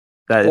them.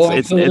 That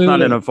it's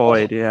not in a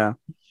void. Yeah.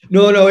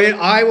 No,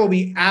 I will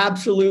be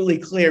absolutely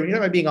clear.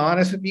 By being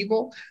honest with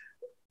people,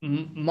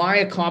 my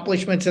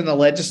accomplishments in the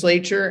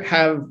legislature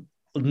have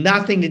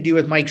nothing to do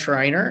with Mike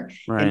Schreiner,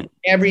 right, and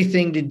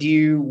everything to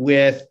do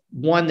with,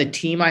 one, the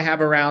team I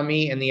have around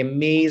me and the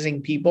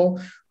amazing people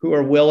who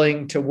are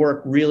willing to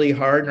work really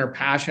hard and are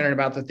passionate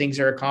about the things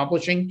they're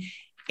accomplishing,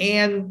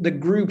 and the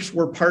groups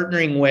we're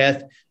partnering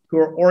with who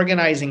are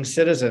organizing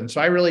citizens.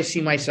 So I really see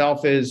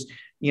myself as,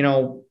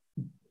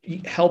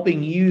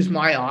 helping use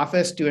my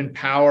office to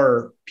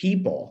empower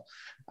people.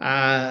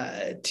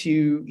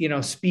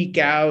 to speak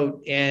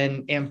out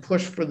and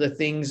push for the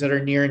things that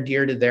are near and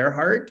dear to their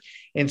heart.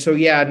 And so,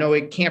 yeah, no,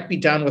 it can't be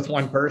done with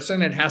one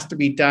person. It has to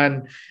be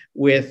done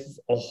with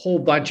a whole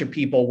bunch of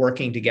people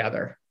working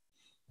together.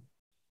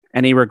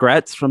 Any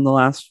regrets from the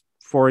last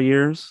 4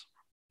 years?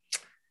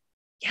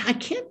 Yeah, I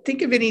can't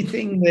think of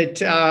anything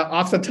that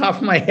off the top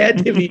of my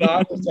head, to be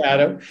honest,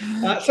 Adam.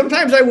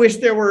 Sometimes I wish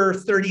there were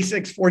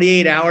 36,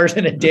 48 hours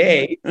in a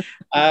day,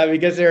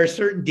 because there are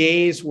certain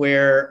days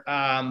where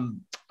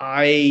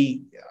I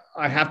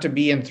have to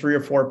be in 3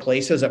 or 4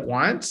 places at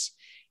once.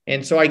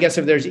 And so I guess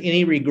if there's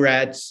any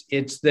regrets,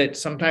 it's that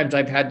sometimes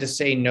I've had to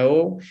say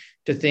no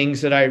to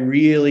things that I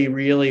really,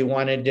 really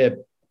wanted to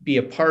be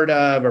a part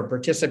of or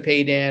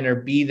participate in or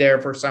be there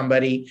for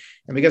somebody.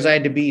 And because I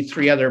had to be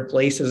 3 other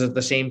places at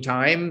the same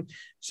time,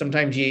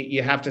 sometimes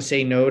you have to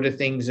say no to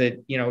things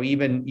that,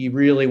 even you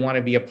really want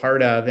to be a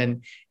part of.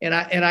 And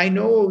I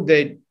know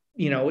that,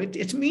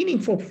 it's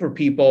meaningful for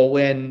people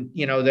when,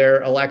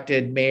 their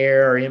elected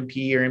mayor or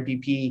MP or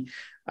MPP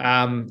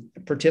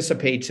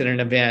participates in an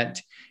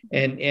event.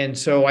 And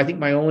so I think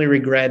my only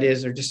regret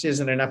is there just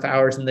isn't enough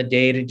hours in the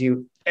day to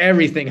do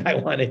everything I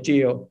want to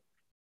do.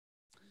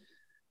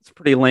 It's a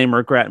pretty lame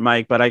regret,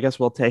 Mike, but I guess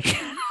we'll take it.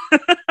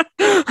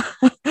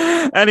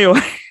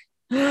 Anyway,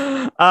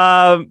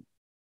 I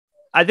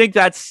think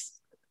that's,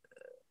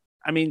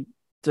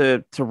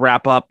 to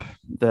wrap up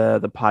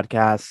the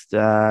podcast,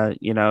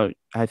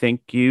 I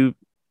think you,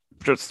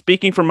 just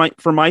speaking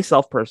for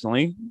myself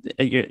personally,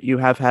 you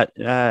have had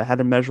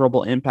a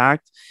measurable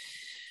impact,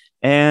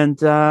 and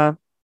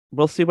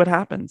we'll see what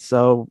happens.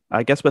 So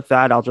I guess with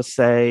that, I'll just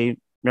say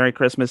Merry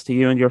Christmas to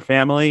you and your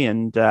family,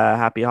 and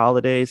happy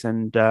holidays.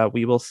 And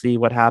we will see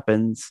what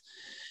happens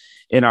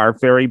in our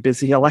very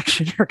busy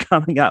election year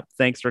coming up.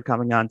 Thanks for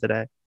coming on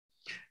today.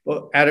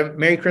 Well, Adam,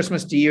 Merry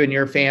Christmas to you and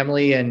your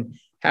family, and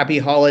happy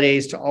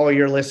holidays to all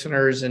your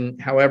listeners,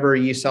 and however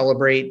you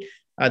celebrate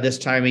this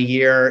time of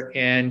year.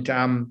 And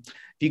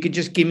if you could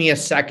just give me a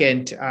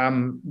second,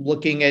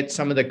 looking at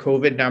some of the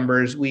COVID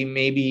numbers, we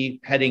may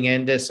be heading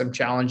into some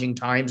challenging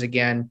times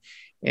again.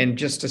 And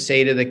just to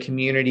say to the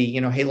community,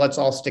 hey, let's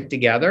all stick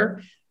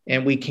together,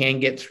 and we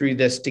can get through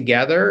this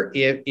together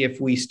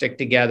if we stick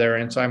together.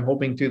 And so I'm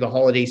hoping through the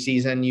holiday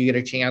season, you get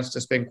a chance to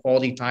spend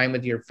quality time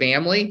with your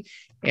family,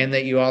 and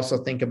that you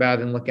also think about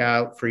and look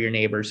out for your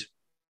neighbors.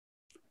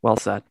 Well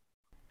said.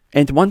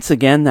 And once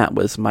again, that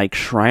was Mike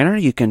Schreiner.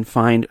 You can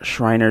find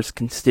Schreiner's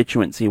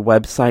constituency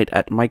website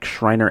at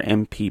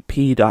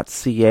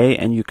MikeSchreinerMPP.ca,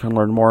 and you can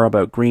learn more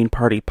about Green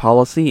Party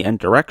policy and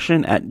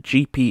direction at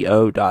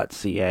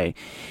GPO.ca.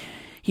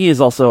 He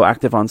is also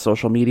active on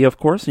social media, of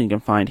course, and you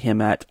can find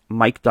him at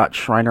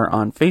Mike.Schreiner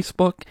on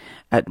Facebook,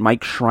 at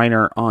Mike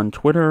Schreiner on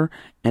Twitter,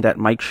 and at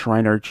Mike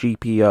Schreiner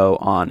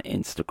GPO on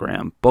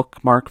Instagram.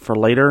 Bookmark for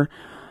later,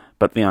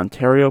 but the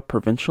Ontario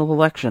provincial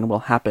election will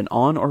happen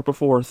on or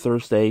before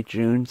Thursday,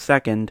 June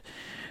 2nd,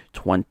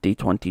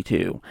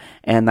 2022.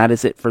 And that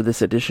is it for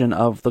this edition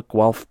of the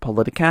Guelph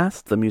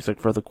Politicast. The music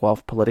for the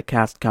Guelph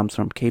Politicast comes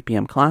from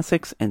KPM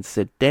Classics and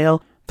Sid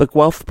Dale. The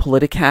Guelph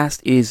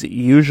Politicast is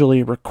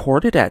usually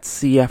recorded at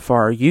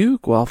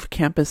CFRU, Guelph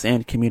Campus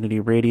and Community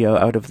Radio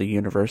out of the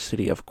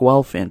University of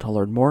Guelph, and to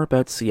learn more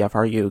about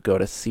CFRU, go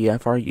to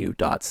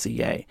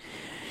cfru.ca.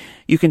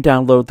 You can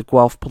download the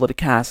Guelph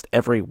Politicast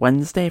every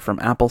Wednesday from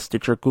Apple,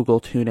 Stitcher,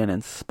 Google, TuneIn,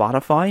 and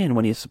Spotify, and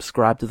when you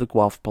subscribe to the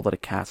Guelph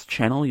Politicast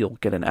channel, you'll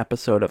get an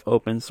episode of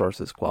Open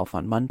Sources Guelph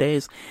on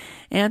Mondays,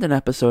 and an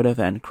episode of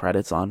End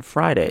Credits on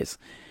Fridays.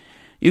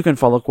 You can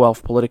follow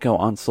Guelph Politico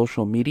on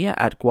social media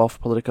at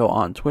Guelph Politico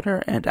on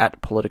Twitter and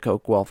at Politico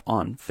Guelph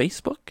on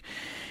Facebook.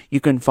 You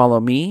can follow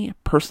me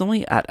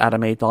personally at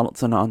Adam A.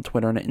 Donaldson on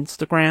Twitter and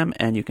Instagram,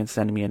 and you can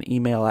send me an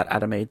email at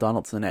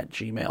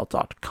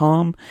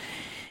adamadonaldson@gmail.com.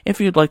 If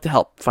you'd like to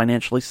help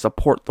financially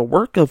support the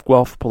work of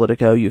Guelph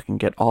Politico, you can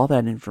get all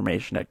that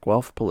information at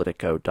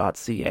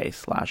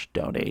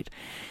guelphpolitico.ca/donate.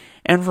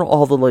 And for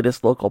all the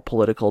latest local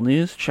political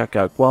news, check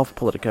out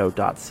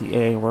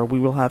guelphpolitico.ca, where we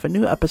will have a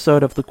new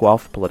episode of the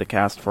Guelph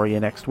Politicast for you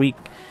next week.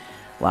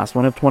 Last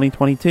one of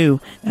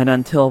 2022. And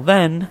until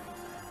then,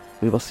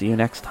 we will see you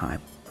next time.